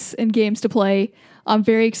these nights and games to play. I'm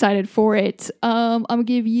very excited for it. I'm going to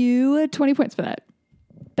give you 20 points for that.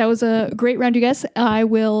 That was a great round, you guys. I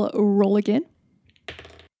will roll again.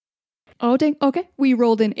 Oh, dang. Okay. We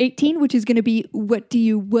rolled an 18, which is going to be What Do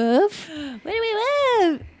You Love? What do we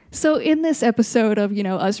love? So in this episode of,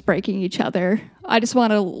 us breaking each other, I just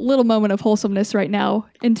want a little moment of wholesomeness right now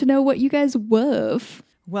and to know what you guys love.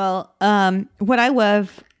 Well, what I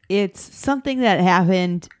love, it's something that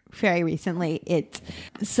happened very recently. It's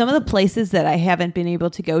some of the places that I haven't been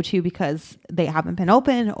able to go to because they haven't been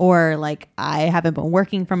open or like I haven't been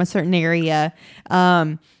working from a certain area.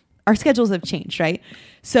 Our schedules have changed, right?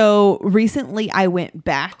 So recently I went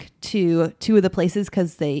back to 2 of the places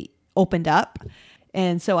because they opened up.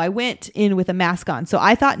 And so I went in with a mask on. So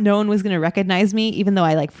I thought no one was going to recognize me, even though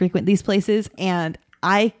I like frequent these places. And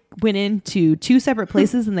I went into 2 separate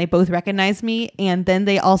places and they both recognized me. And then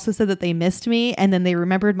they also said that they missed me. And then they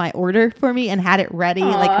remembered my order for me and had it ready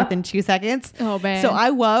like within 2 seconds. Oh, man. So I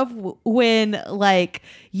love when like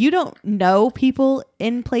you don't know people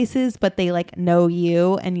in places, but they like know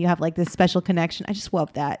you and you have like this special connection. I just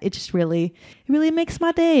love that. It just really makes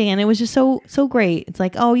my day. And it was just so great. It's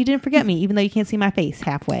like, oh, you didn't forget me, even though you can't see my face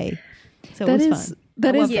halfway. So it was fun.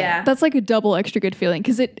 That's like a double extra good feeling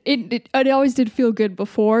because it always did feel good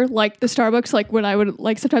before, like the Starbucks, like when I would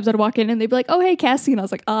like sometimes I'd walk in and they'd be like, oh hey Cassie, and I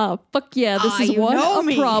was like, fuck yeah, this is one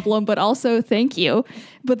a problem, but also thank you.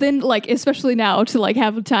 But then like especially now to like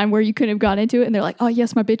have a time where you couldn't have gone into it and they're like, oh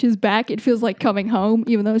yes, my bitch is back. It feels like coming home,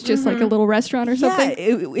 even though it's just like a little restaurant or something.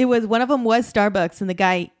 Yeah, it was one of them was Starbucks, and the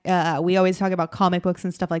guy we always talk about comic books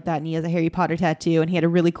and stuff like that, and he has a Harry Potter tattoo, and he had a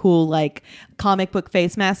really cool like comic book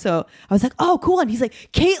face mask. So I was like, oh cool, and he's like,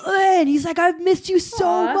 Caitlin, he's like, I've missed you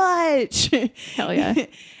so much. Hell yeah.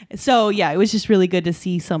 So yeah, it was just really good to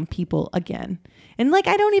see some people again. And like,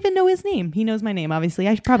 I don't even know his name. He knows my name, obviously.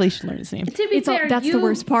 I probably should learn his name. To be fair, that's the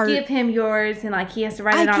worst part. Give him yours, and like he has to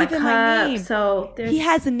write it on a cup. So he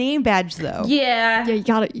has a name badge, though. Yeah, you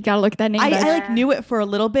gotta look at that name badge. I like knew it for a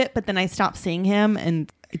little bit, but then I stopped seeing him,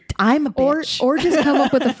 and I'm a bitch. Or just come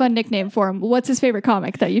up with a fun nickname for him. What's his favorite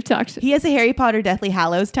comic that you've talked to? He has a Harry Potter Deathly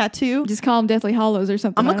Hallows tattoo. Just call him Deathly Hallows or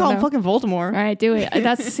something. I'm gonna call him fucking Voldemort. All right, do it.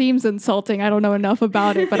 That seems insulting. I don't know enough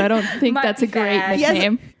about it, but I don't think that's a great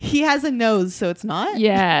nickname. He has a nose, so it's not.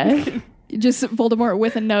 Yeah. Just Voldemort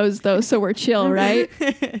with a nose, though, so we're chill, right?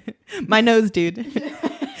 My nose, dude.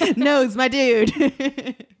 Nose, my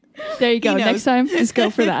dude. There you go. Next time, just go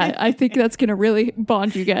for that. I think that's going to really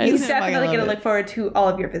bond you guys. He's definitely going to look forward to all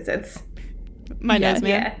of your visits. My nose, man.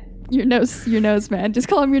 Yeah. Your nose, man. Just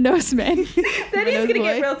call him your nose, man. Then he's going to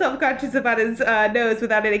get real self-conscious about his nose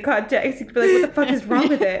without any context. He'd be like, what the fuck is wrong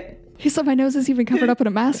with it? He said my nose is even covered up in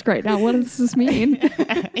a mask right now. What does this mean?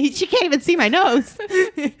 She can't even see my nose.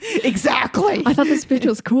 Exactly. I thought this bitch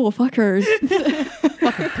was cool. Fuck her.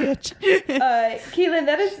 Fucking bitch. Keelan,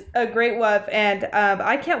 that is a great one. And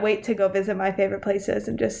I can't wait to go visit my favorite places.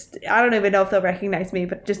 And just, I don't even know if they'll recognize me,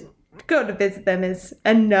 but just go to visit them is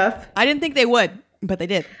enough. I didn't think they would, but they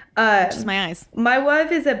did. Just my eyes. My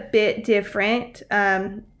wife is a bit different.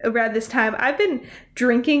 Around this time, I've been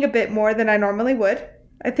drinking a bit more than I normally would.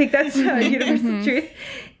 I think that's universal truth.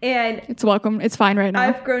 And it's welcome. It's fine right now.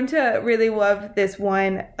 I've grown to really love this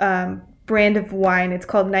one brand of wine. It's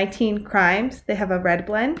called 19 Crimes. They have a red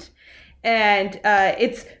blend. And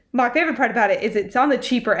it's my favorite part about it is it's on the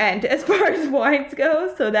cheaper end as far as wines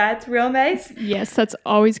go. So that's real nice. Yes, that's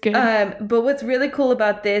always good. But what's really cool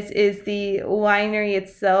about this is the winery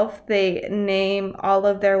itself. They name all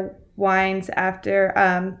of their wines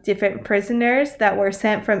after different prisoners that were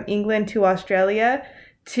sent from England to Australia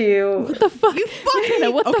to... What the fuck? You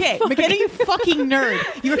fucking... McKenna, you fucking nerd.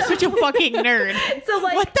 You're such a fucking nerd. So,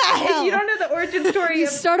 like, what the hell? If you don't know the origin story You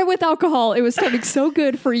started with alcohol. It was starting so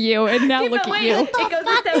good for you, and now look at you. It goes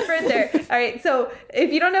a step further. All right, so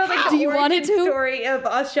if you don't know, like, the origin story of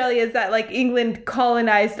Australia is that, like, England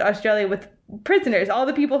colonized Australia with prisoners, all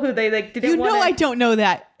the people who they like didn't want. I don't know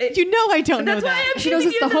that. I don't know that. She knows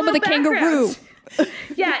it's the home of the kangaroo.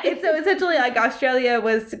 Yeah, it's so essentially like Australia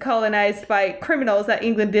was colonized by criminals that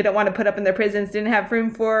England didn't want to put up in their prisons, didn't have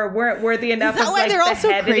room for, weren't worthy enough. Is that of, why like, they're all so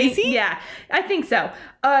beheading. crazy? Yeah, I think so.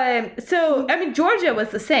 So I mean, Georgia was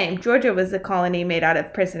the same. Georgia was a colony made out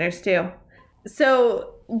of prisoners too.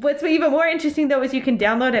 So what's even more interesting though is you can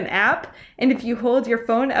download an app, and if you hold your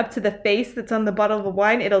phone up to the face that's on the bottle of the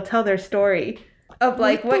wine, it'll tell their story of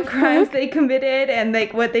like what crimes they committed and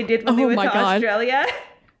like what they did when they went to Australia.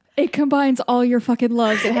 It combines all your fucking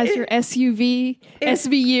loves. It has your SVU,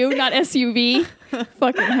 not SUV.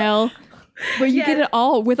 Fucking hell. But you get it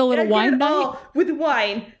all with a little wine night. With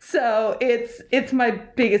wine. So it's my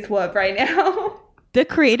biggest love right now. The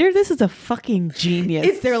creator of this is a fucking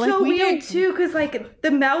genius. They're like, so weird too, because like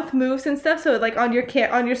the mouth moves and stuff. So like on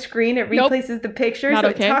your screen, it replaces the picture, so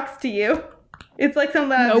it talks to you. It's like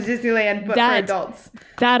something out of Disneyland, but for adults.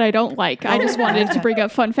 That I don't like. I just wanted to bring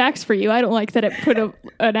up fun facts for you. I don't like that it put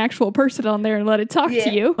an actual person on there and let it talk to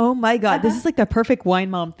you. Oh my God. This is like the perfect wine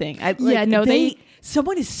mom thing.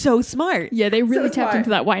 Someone is so smart. Yeah, they really tapped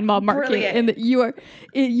into that wine mom market. Brilliant. And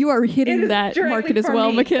you are hitting that market as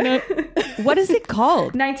well, McKenna. What is it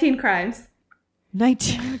called? 19 Crimes.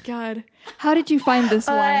 19. Oh God. How did you find this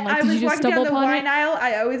wine? Like, did you just stumble upon it? I was walking down the wine aisle.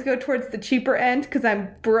 I always go towards the cheaper end because I'm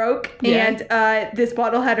broke. Yeah. And this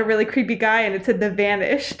bottle had a really creepy guy, and it said "The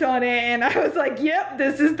Vanished" on it. And I was like, "Yep,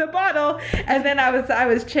 this is the bottle." And then I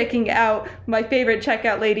was checking out. My favorite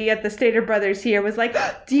checkout lady at the Stater Brothers here was like,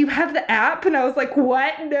 "Do you have the app?" And I was like,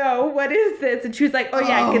 "What? No. What is this?" And she was like, "Oh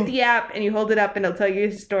yeah, get the app, and you hold it up, and it'll tell you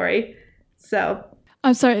a story." So.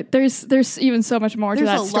 I'm sorry. There's even so much more to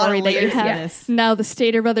that story that you have. Yes. Now the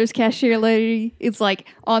Stater Brothers cashier lady is like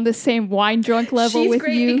on the same wine drunk level with you. She's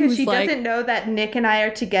great because she doesn't know that Nick and I are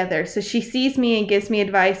together. So she sees me and gives me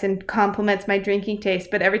advice and compliments my drinking taste.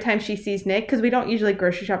 But every time she sees Nick, because we don't usually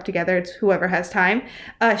grocery shop together, it's whoever has time.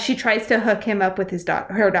 She tries to hook him up with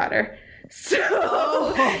her daughter. So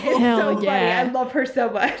it's so funny. I love her so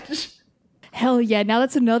much. Hell yeah. Now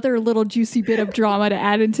that's another little juicy bit of drama to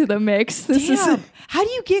add into the mix. How do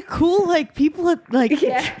you get cool like people like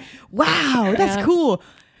wow, that's cool.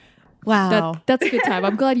 Wow. That's a good time.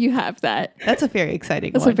 I'm glad you have that. That's a very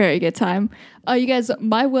exciting That's a very good time. You guys,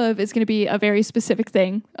 my love is going to be a very specific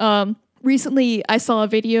thing. Recently, I saw a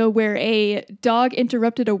video where a dog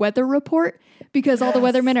interrupted a weather report because all the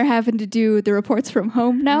weathermen are having to do the reports from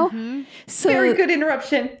home now. Mm-hmm. So very good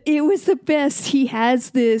interruption. It was the best. He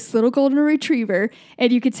has this little golden retriever,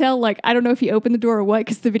 and you could tell, like, I don't know if he opened the door or what,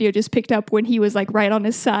 because the video just picked up when he was like right on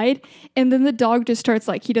his side. And then the dog just starts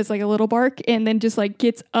like, he does like a little bark and then just like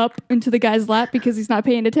gets up into the guy's lap because he's not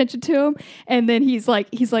paying attention to him. And then he's like,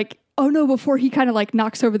 oh no, before he kind of like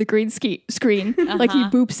knocks over the green screen, like he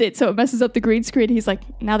boops it, so it messes up the green screen. He's like,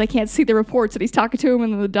 now they can't see the reports, and he's talking to him,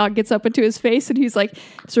 and then the dog gets up into his face, and he's like,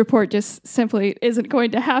 this report just simply isn't going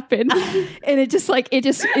to happen. And it's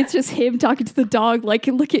just him talking to the dog, like,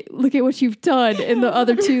 look at what you've done. And the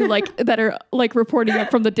other two like that are like reporting up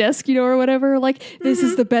from the desk, or whatever, like, this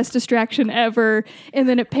is the best distraction ever. And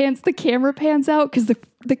then the camera pans out because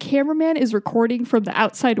the cameraman is recording from the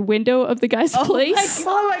outside window of the guy's place.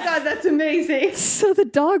 Oh my God, that's amazing. So the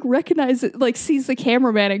dog recognizes, like, sees the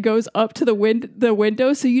cameraman and goes up to the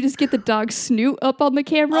window. So you just get the dog's snoot up on the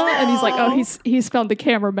camera, and he's like, he's found the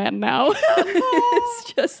cameraman now.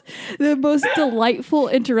 It's just the most delightful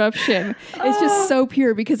interruption. It's just so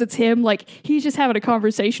pure because it's him, like, he's just having a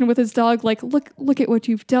conversation with his dog, like, look at what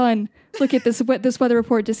you've done. Look at this weather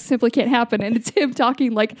report just simply can't happen. And it's him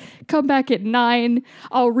talking like, come back at 9.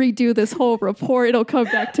 I'll redo this whole report. It'll come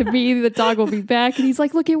back to me. The dog will be back. And he's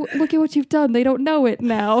like, look at what you've done. They don't know it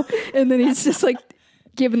now. And then he's just like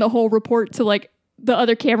giving the whole report to like the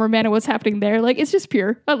other cameraman and what's happening there. Like, it's just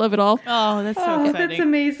pure. I love it all. Oh, that's so exciting. That's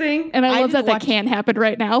amazing. And I love that can't happen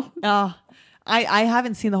right now. Oh, I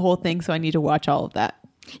haven't seen the whole thing, so I need to watch all of that.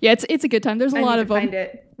 Yeah, it's a good time. There's a lot of them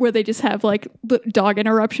where they just have like the dog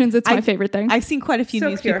interruptions. It's my favorite thing. I've seen quite a few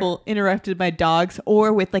news people interrupted by dogs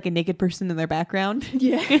or with like a naked person in their background.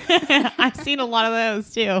 Yeah. I've seen a lot of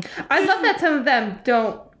those too. I love that some of them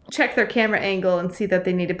don't check their camera angle and see that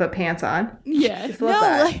they need to put pants on. Yeah. Just love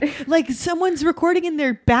that. like someone's recording in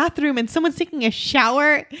their bathroom and someone's taking a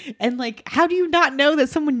shower, and like, how do you not know that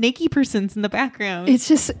someone naked person's in the background? It's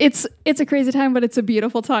just it's a crazy time, but it's a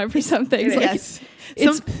beautiful time for some things. Yes.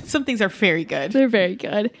 Some things are very good. They're very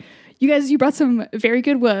good. You guys, you brought some very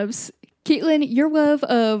good loves. Caitlin, your love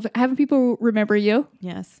of having people remember you.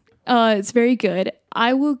 Yes. It's very good.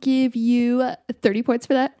 I will give you 30 points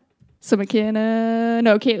for that. So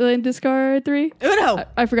Caitlin, discard 3. Oh, no.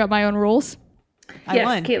 I forgot my own rules. I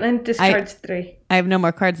won. Caitlin discards 3. I have no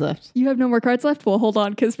more cards left. You have no more cards left? Well, hold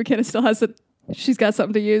on, because McKenna still has She's got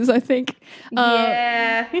something to use, I think.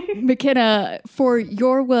 Yeah. McKenna, for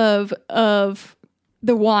your love of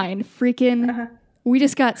the wine, freaking, we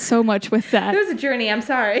just got so much with that. It was a journey. I'm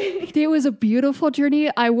sorry. It was a beautiful journey.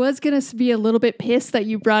 I was going to be a little bit pissed that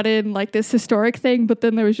you brought in like this historic thing, but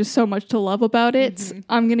then there was just so much to love about it. Mm-hmm.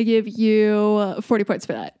 I'm going to give you 40 points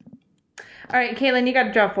for that. All right, Caitlin, you got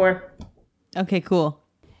to draw 4. Okay, cool.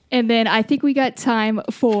 And then I think we got time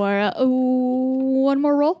for one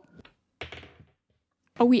more roll.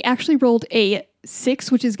 Oh, we actually rolled a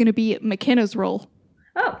 6, which is going to be McKenna's roll.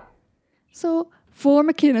 Oh. So for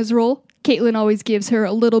McKenna's roll, Caitlin always gives her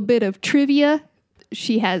a little bit of trivia.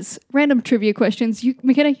 She has random trivia questions.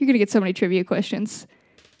 McKenna, you're going to get so many trivia questions.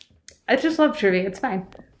 I just love trivia. It's fine.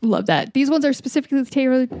 Love that. These ones are specifically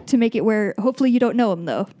tailored to make it where hopefully you don't know them,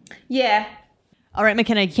 though. Yeah. All right,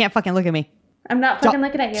 McKenna, you can't fucking look at me. I'm not fucking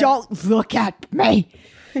looking at you. Don't look at me.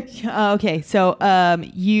 Okay, so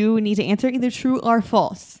you need to answer either true or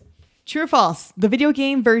false. True or false? The video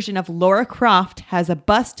game version of Lara Croft has a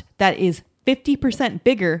bust that is 50%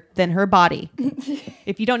 bigger than her body.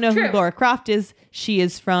 If you don't know who Lara Croft is, she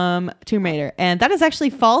is from Tomb Raider. And that is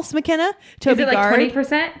actually false, McKenna. Toby is it like Gard.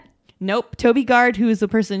 20%? Nope. Toby Gard, who is the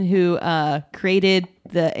person who created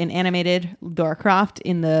an animated Lara Croft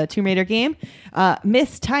in the Tomb Raider game,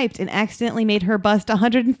 mistyped and accidentally made her bust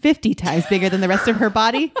 150 times bigger than the rest of her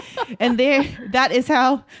body. And that is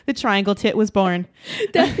how the triangle tit was born.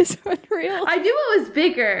 That is unreal. I knew it was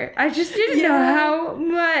bigger. I just didn't know how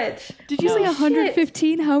much. Did you say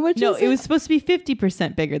 115? How much No, is it was supposed to be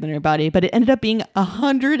 50% bigger than her body, but it ended up being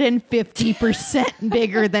 150%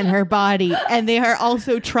 bigger than her body. And they are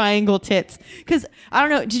also triangle tits. Because, I don't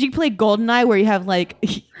know, did you play GoldenEye where you have like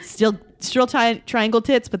still triangle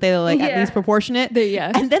tits, but they're like at least proportionate?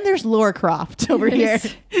 Yeah. And then there's Lara Croft over here.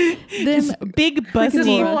 This big busty.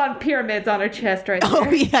 Full on pyramids on her chest right there. Oh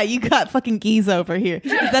yeah, you got fucking Giza over here.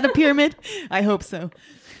 Is that a pyramid? I hope so.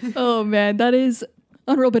 Oh man, that is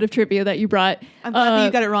a real bit of trivia that you brought. I'm glad that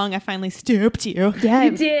you got it wrong. I finally stooped you. Yeah,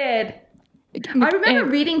 You did. I remember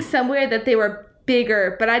reading somewhere that they were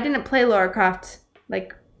bigger, but I didn't play Lara Croft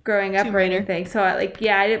like growing up or anything. So I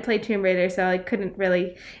didn't play Tomb Raider, so I couldn't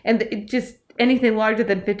really. And it just anything larger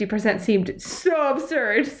than 50% seemed so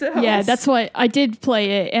absurd. So yeah, that's why I did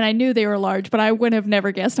play it, and I knew they were large, but I would have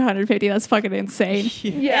never guessed 150. That's fucking insane.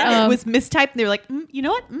 Yeah, it was mistyped, and they were like, you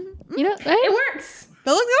know what? You know, it works.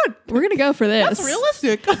 That looks good. We're gonna go for this. That's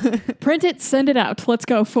realistic. Print it, send it out. Let's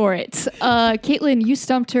go for it. Caitlin, you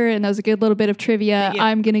stumped her, and that was a good little bit of trivia.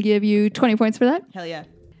 I'm gonna give you 20 points for that. Hell yeah.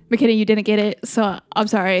 McKenna, you didn't get it, so I'm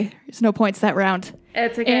sorry. There's no points that round.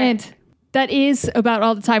 It's okay. And that is about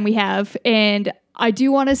all the time we have. And I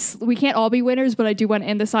do want to, we can't all be winners, but I do want to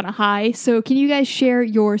end this on a high. So can you guys share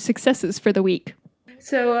your successes for the week?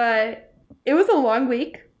 So it was a long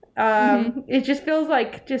week. It just feels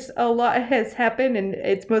like just a lot has happened, and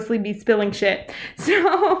it's mostly me spilling shit.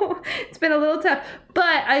 So it's been a little tough.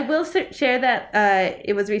 But I will share that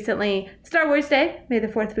it was recently Star Wars Day. May the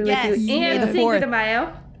 4th be with you. And Cinco de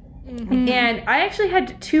Mayo. And I actually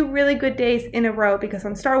had 2 really good days in a row because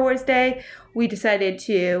on Star Wars Day, we decided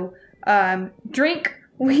to drink.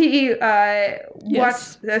 We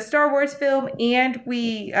watched the Star Wars film, and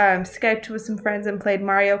we Skyped with some friends and played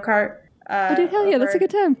Mario Kart. Hell yeah, that's a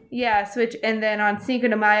good time. Yeah, and then on Cinco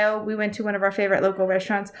de Mayo, we went to one of our favorite local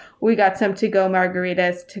restaurants. We got some to-go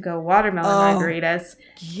margaritas, to-go watermelon margaritas.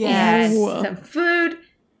 Yes. And some food,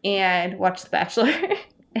 and watched The Bachelor.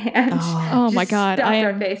 And my God, stuffed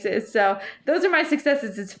our faces. So those are my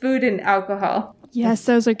successes. It's food and alcohol. Yes,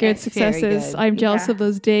 those are good successes. Good. I'm jealous of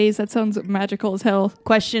those days. That sounds magical as hell.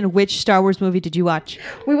 Question, which Star Wars movie did you watch?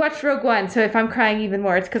 We watched Rogue One, so if I'm crying even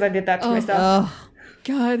more, it's because I did that to myself. Oh,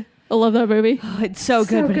 God. I love that movie. Oh, it's so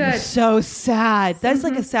good, but it's so sad. That's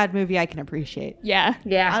like a sad movie I can appreciate. Yeah.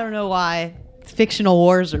 Yeah. I don't know why. Fictional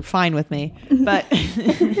wars are fine with me, but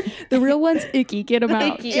the real one's icky. Get them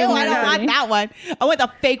out. Ew, I don't want that one. I want the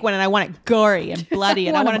fake one, and I want it gory and bloody,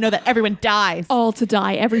 and I want to know that everyone dies. All to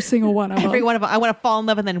die. Every single one of them. Every one of them. I want to fall in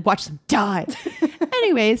love and then watch them die.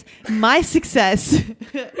 Anyways, my success.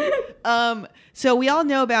 So we all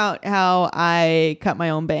know about how I cut my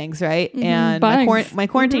own bangs, right? And my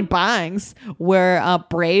quarantine bangs were a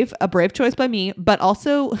brave choice by me, but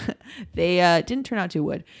also they didn't turn out too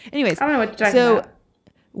good. Anyways, I don't know what you're talking about.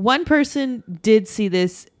 One person did see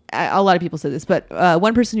this. A lot of people said this, but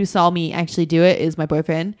one person who saw me actually do it is my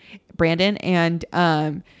boyfriend, Brandon,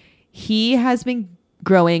 and he has been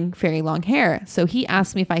growing very long hair. So he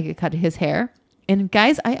asked me if I could cut his hair. And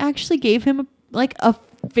guys, I actually gave him a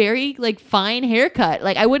very like fine haircut.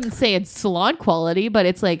 Like I wouldn't say it's salon quality, but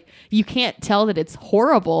it's like you can't tell that it's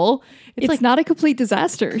horrible. It's like not a complete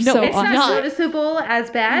disaster. No, so It's not not. noticeable as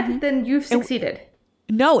bad, then you've succeeded.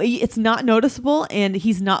 no, it's not noticeable, and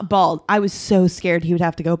he's not bald. I was so scared he would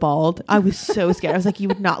have to go bald. I was so scared. I was like, you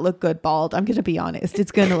would not look good bald. I'm gonna be honest.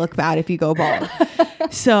 It's gonna look bad if you go bald.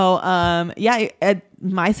 So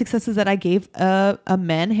my success is that I gave a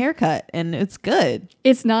men haircut, and it's good.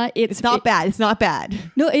 it's not Bad. It's not bad.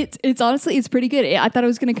 No, it's honestly it's pretty good. I thought it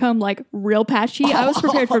was gonna come like real patchy. I was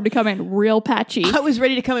prepared for him to come in real patchy. I was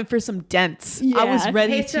ready to come in for some dents. I was Yeah.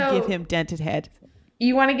 ready Hey, to so- give him dented head.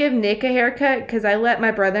 You want to give Nick a haircut? Because I let my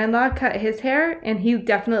brother-in-law cut his hair, and he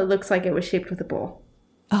definitely looks like it was shaped with a bowl.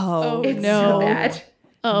 Oh, It's no. so bad.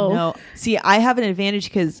 Oh, no. See, I have an advantage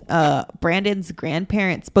because Brandon's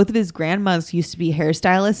grandparents, both of his grandmas used to be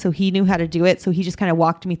hairstylists, so he knew how to do it. So he just kind of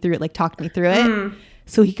walked me through it, like talked me through it.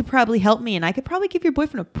 So he could probably help me, and I could probably give your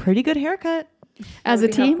boyfriend a pretty good haircut. as a That would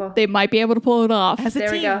be team, helpful. they might be able to pull it off. As a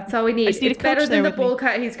There we team. go. That's all we need. I just need It's a coach better there than the with me. bowl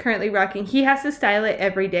cut he's currently rocking. He has to style it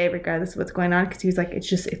every day, regardless of what's going on, because he was like,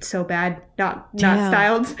 it's so bad, not Damn.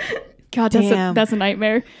 styled. God, Damn. that's a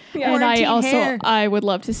nightmare. And I Quarantine also hair. I would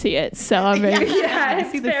love to see it. So I'm very Yeah,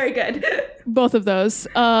 it's very good. both of those.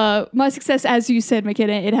 My success, as you said,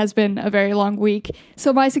 McKenna, it has been a very long week.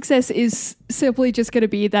 So my success is simply just going to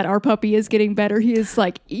be that our puppy is getting better. He is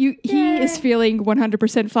like he is feeling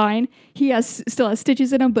 100% fine. He still has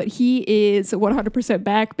stitches in him, but he is 100%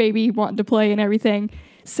 back, baby, wanting to play and everything.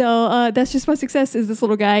 So that's just my success. Is this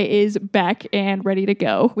little guy is back and ready to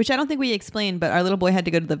go. Which I don't think we explained, but our little boy had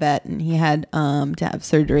to go to the vet, and he had to have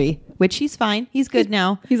surgery, which he's fine. He's good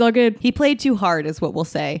now. He's all good. He played too hard, is what we'll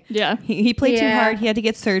say. Yeah. He played too Yeah. hard. He had to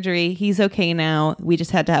get surgery. He's okay now. We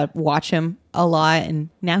just had to watch him a lot, and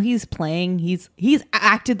now he's playing. He's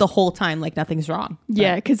acted the whole time like nothing's wrong.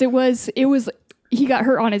 Yeah, because it was he got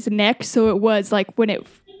hurt on his neck, so it was like when it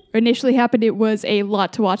initially happened, it was a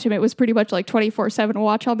lot to watch him. It was pretty much like 24/7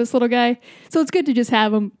 watch on this little guy. So it's good to just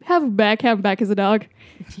have him back as a dog.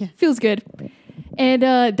 Feels good. And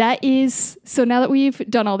that is so. Now that we've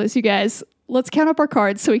done all this, you guys, let's count up our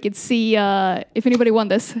cards so we can see if anybody won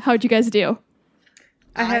this. How'd you guys do?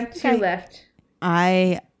 I have two left.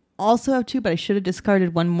 I also have two, but I should have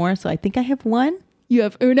discarded one more, so I think I have one. You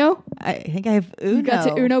have Uno. I think I have Uno. You got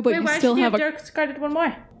to Uno, but Wait, you why still should you have have a. discarded one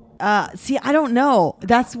more? See, I don't know.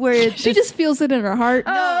 That's where She just feels it in her heart.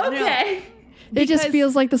 Oh, no. okay. It just because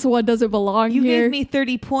feels like this one doesn't belong You here. gave me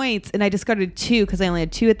 30 points, and I discarded two because I only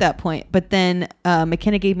had two at that point. But then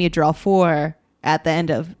McKenna gave me a draw 4 at the end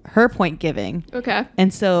of her point giving, Okay.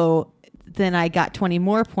 and so then I got 20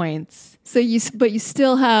 more points. So you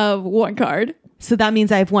still have one card. So that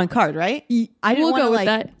means I have one card, right? I didn't We'll want go to with like.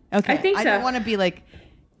 that. Okay, I think I so. didn't want to be like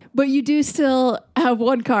But you do still have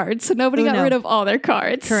one card, so nobody got Uno. rid of all their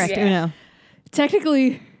cards. correct. Yeah. Uno.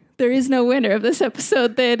 Technically, there is no winner of this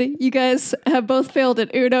episode then. You guys have both failed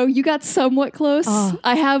at Uno. You got somewhat close. Oh.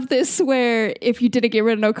 I have this where if you didn't get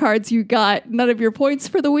rid of no cards, you got none of your points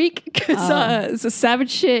for the week because it's a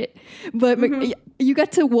savage shit. But you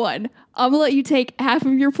got to 1. I'm going to let you take half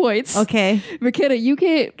of your points. Okay. McKenna, you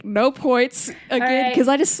get no points again right. because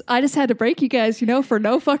I just had to break you guys, for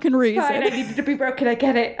no fucking reason. Fine, I needed to be broken. I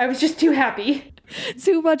get it. I was just too happy.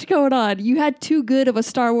 Too much going on. You had too good of a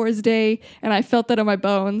Star Wars day, and I felt that in my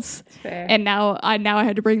bones. Fair. And now I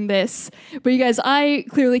had to bring this. But you guys, I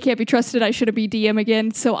clearly can't be trusted. I shouldn't be DM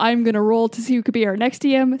again, so I'm gonna roll to see who could be our next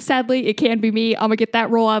DM. Sadly, it can be me. I'm gonna get that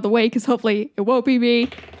roll out of the way because hopefully it won't be me.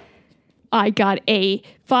 I got a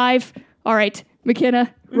 5. All right,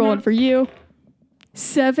 McKenna, rolling for you.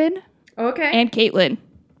 7, Okay. and Caitlin.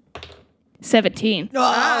 17.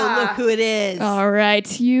 Oh, look who it is. All right,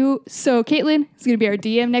 so Caitlin is going to be our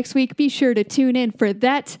DM next week. Be sure to tune in for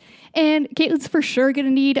that. And Caitlin's for sure going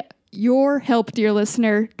to need your help, dear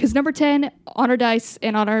listener, because number 10 on our dice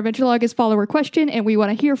and on our adventure log is follower question, and we want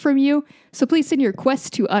to hear from you. So please send your requests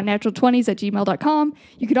to unnatural20s@gmail.com.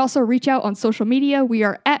 You could also reach out on social media. We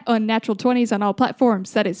are at unnatural20s on all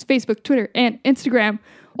platforms. That is Facebook, Twitter, and Instagram.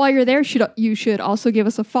 While you're there, you should also give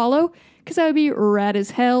us a follow, because that would be rad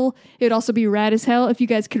as hell. It would also be rad as hell if you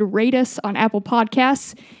guys could rate us on Apple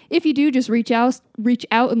Podcasts. If you do, just reach out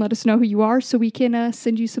and let us know who you are so we can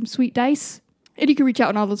send you some sweet dice. And you can reach out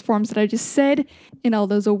in all those forms that I just said, in all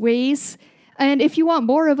those ways. And if you want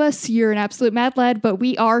more of us, you're an absolute mad lad, but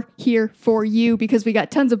we are here for you because we got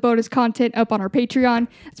tons of bonus content up on our Patreon.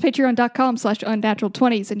 It's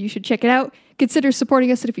patreon.com/unnatural20s, and you should check it out. Consider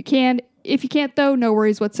supporting us if you can. If you can't, though, no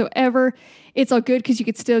worries whatsoever. It's all good because you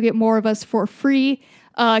could still get more of us for free.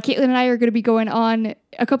 Caitlin and I are going to be going on a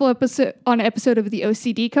episode of the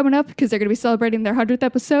OCD coming up because they're going to be celebrating their 100th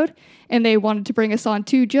episode, and they wanted to bring us on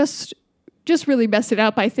to just really mess it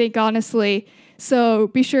up, I think, honestly. So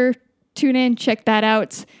be sure, tune in, check that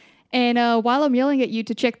out. And while I'm yelling at you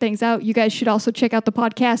to check things out, you guys should also check out the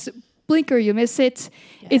podcast Blink or You Miss It.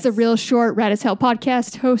 Yes. It's a real short, rad as hell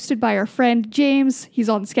podcast hosted by our friend James. He's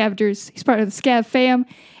on the Scavengers. He's part of the Scav fam.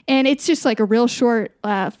 And it's just like a real short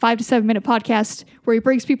 5 to 7 minute podcast where he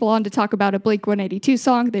brings people on to talk about a Blink 182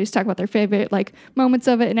 song. They just talk about their favorite like moments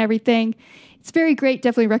of it and everything. It's very great.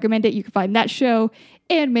 Definitely recommend it. You can find that show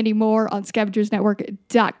and many more on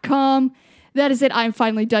scavengersnetwork.com. That is it. I'm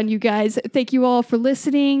finally done, you guys. Thank you all for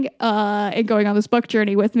listening and going on this book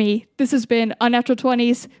journey with me. This has been Unnatural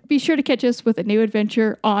 20s. Be sure to catch us with a new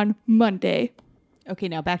adventure on Monday. Okay,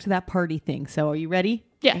 now back to that party thing. So are you ready?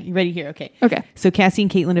 Yeah. You ready here? Okay. Okay. So Cassie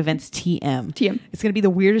and Caitlin events TM. TM. It's going to be the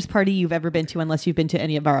weirdest party you've ever been to unless you've been to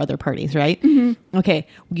any of our other parties, right? Mm-hmm. Okay.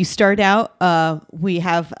 You start out, we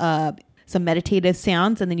have some meditative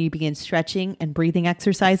sounds, and then you begin stretching and breathing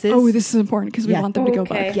exercises. Oh, this is important because we want them to go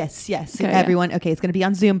back. Yes. Okay, everyone. Okay. It's going to be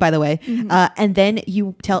on Zoom, by the way. Mm-hmm. And then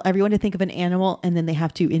you tell everyone to think of an animal, and then they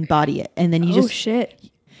have to embody it. And then you Oh, shit.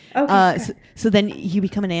 Okay. So then you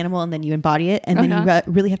become an animal, and then you embody it, and then you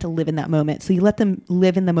really have to live in that moment. So you let them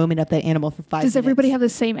live in the moment of that animal for 5 minutes. Does everybody have the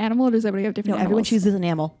same animal, or does everybody have different animals? Everyone chooses an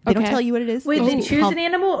animal. They don't tell you what it is. Wait, they choose an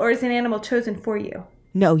animal, or is an animal chosen for you?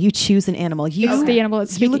 No, you choose an animal. It's the animal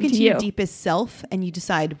that's speaking you look into to your deepest self, and you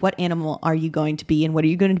decide what animal are you going to be and what are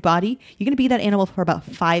you going to embody. You're going to be that animal for about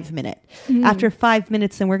 5 minutes. After 5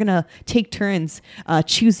 minutes, then we're going to take turns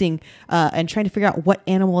choosing and trying to figure out what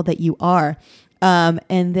animal that you are.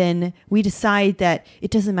 And then we decide that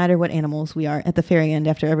it doesn't matter what animals we are at the very end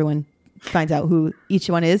after everyone finds out who each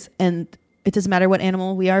one is. And it doesn't matter what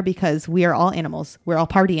animal we are because we are all animals. We're all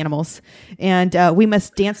party animals. And we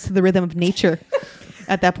must dance to the rhythm of nature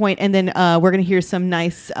at that point. And then we're going to hear some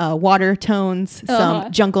nice water tones,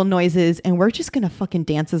 some jungle noises, and we're just going to fucking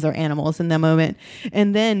dance as our animals in that moment.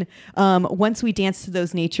 And then once we dance to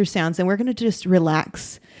those nature sounds, then we're going to just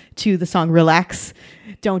relax to the song Relax.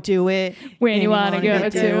 Don't do it. When you want to go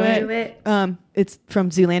to it. It's from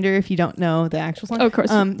Zoolander, if you don't know the actual song. Oh, of course.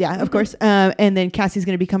 Yeah, of course. And then Cassie's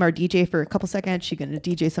going to become our DJ for a couple seconds. She's going to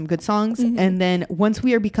DJ some good songs. Mm-hmm. And then once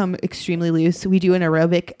we are become extremely loose, we do an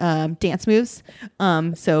aerobic dance moves.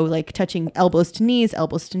 So like touching elbows to knees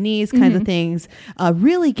kind of things.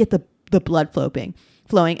 Really get the blood flowing.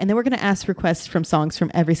 And then we're going to ask requests from songs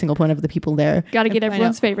from every single one of the people there. Got to get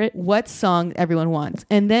everyone's favorite. What song everyone wants.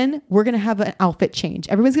 And then we're going to have an outfit change.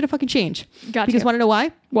 Everyone's going to fucking change. Gotcha. Because want to know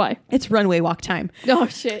why? Why? It's runway walk time. Oh,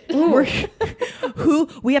 shit.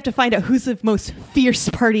 We have to find out who's the most fierce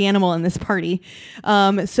party animal in this party.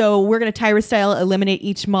 So we're going to Tyra style eliminate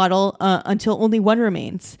each model until only one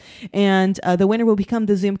remains. And the winner will become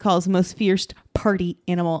the Zoom call's most fierce party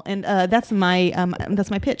animal. And that's my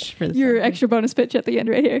pitch for this. Your extra bonus pitch at the end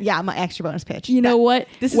right here. Yeah, my extra bonus pitch. You know what?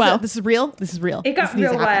 This is real. This is real. It got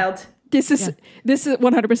real wild. This is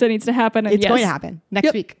 100% needs to happen. And it's going to happen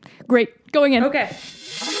next week. Great. Going in. Okay.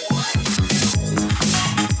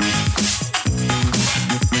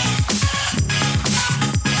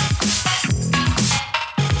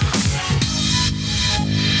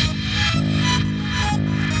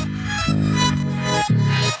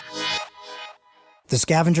 The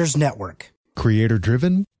Scavengers Network.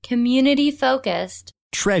 Creator-driven. Community-focused.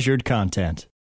 Treasured content.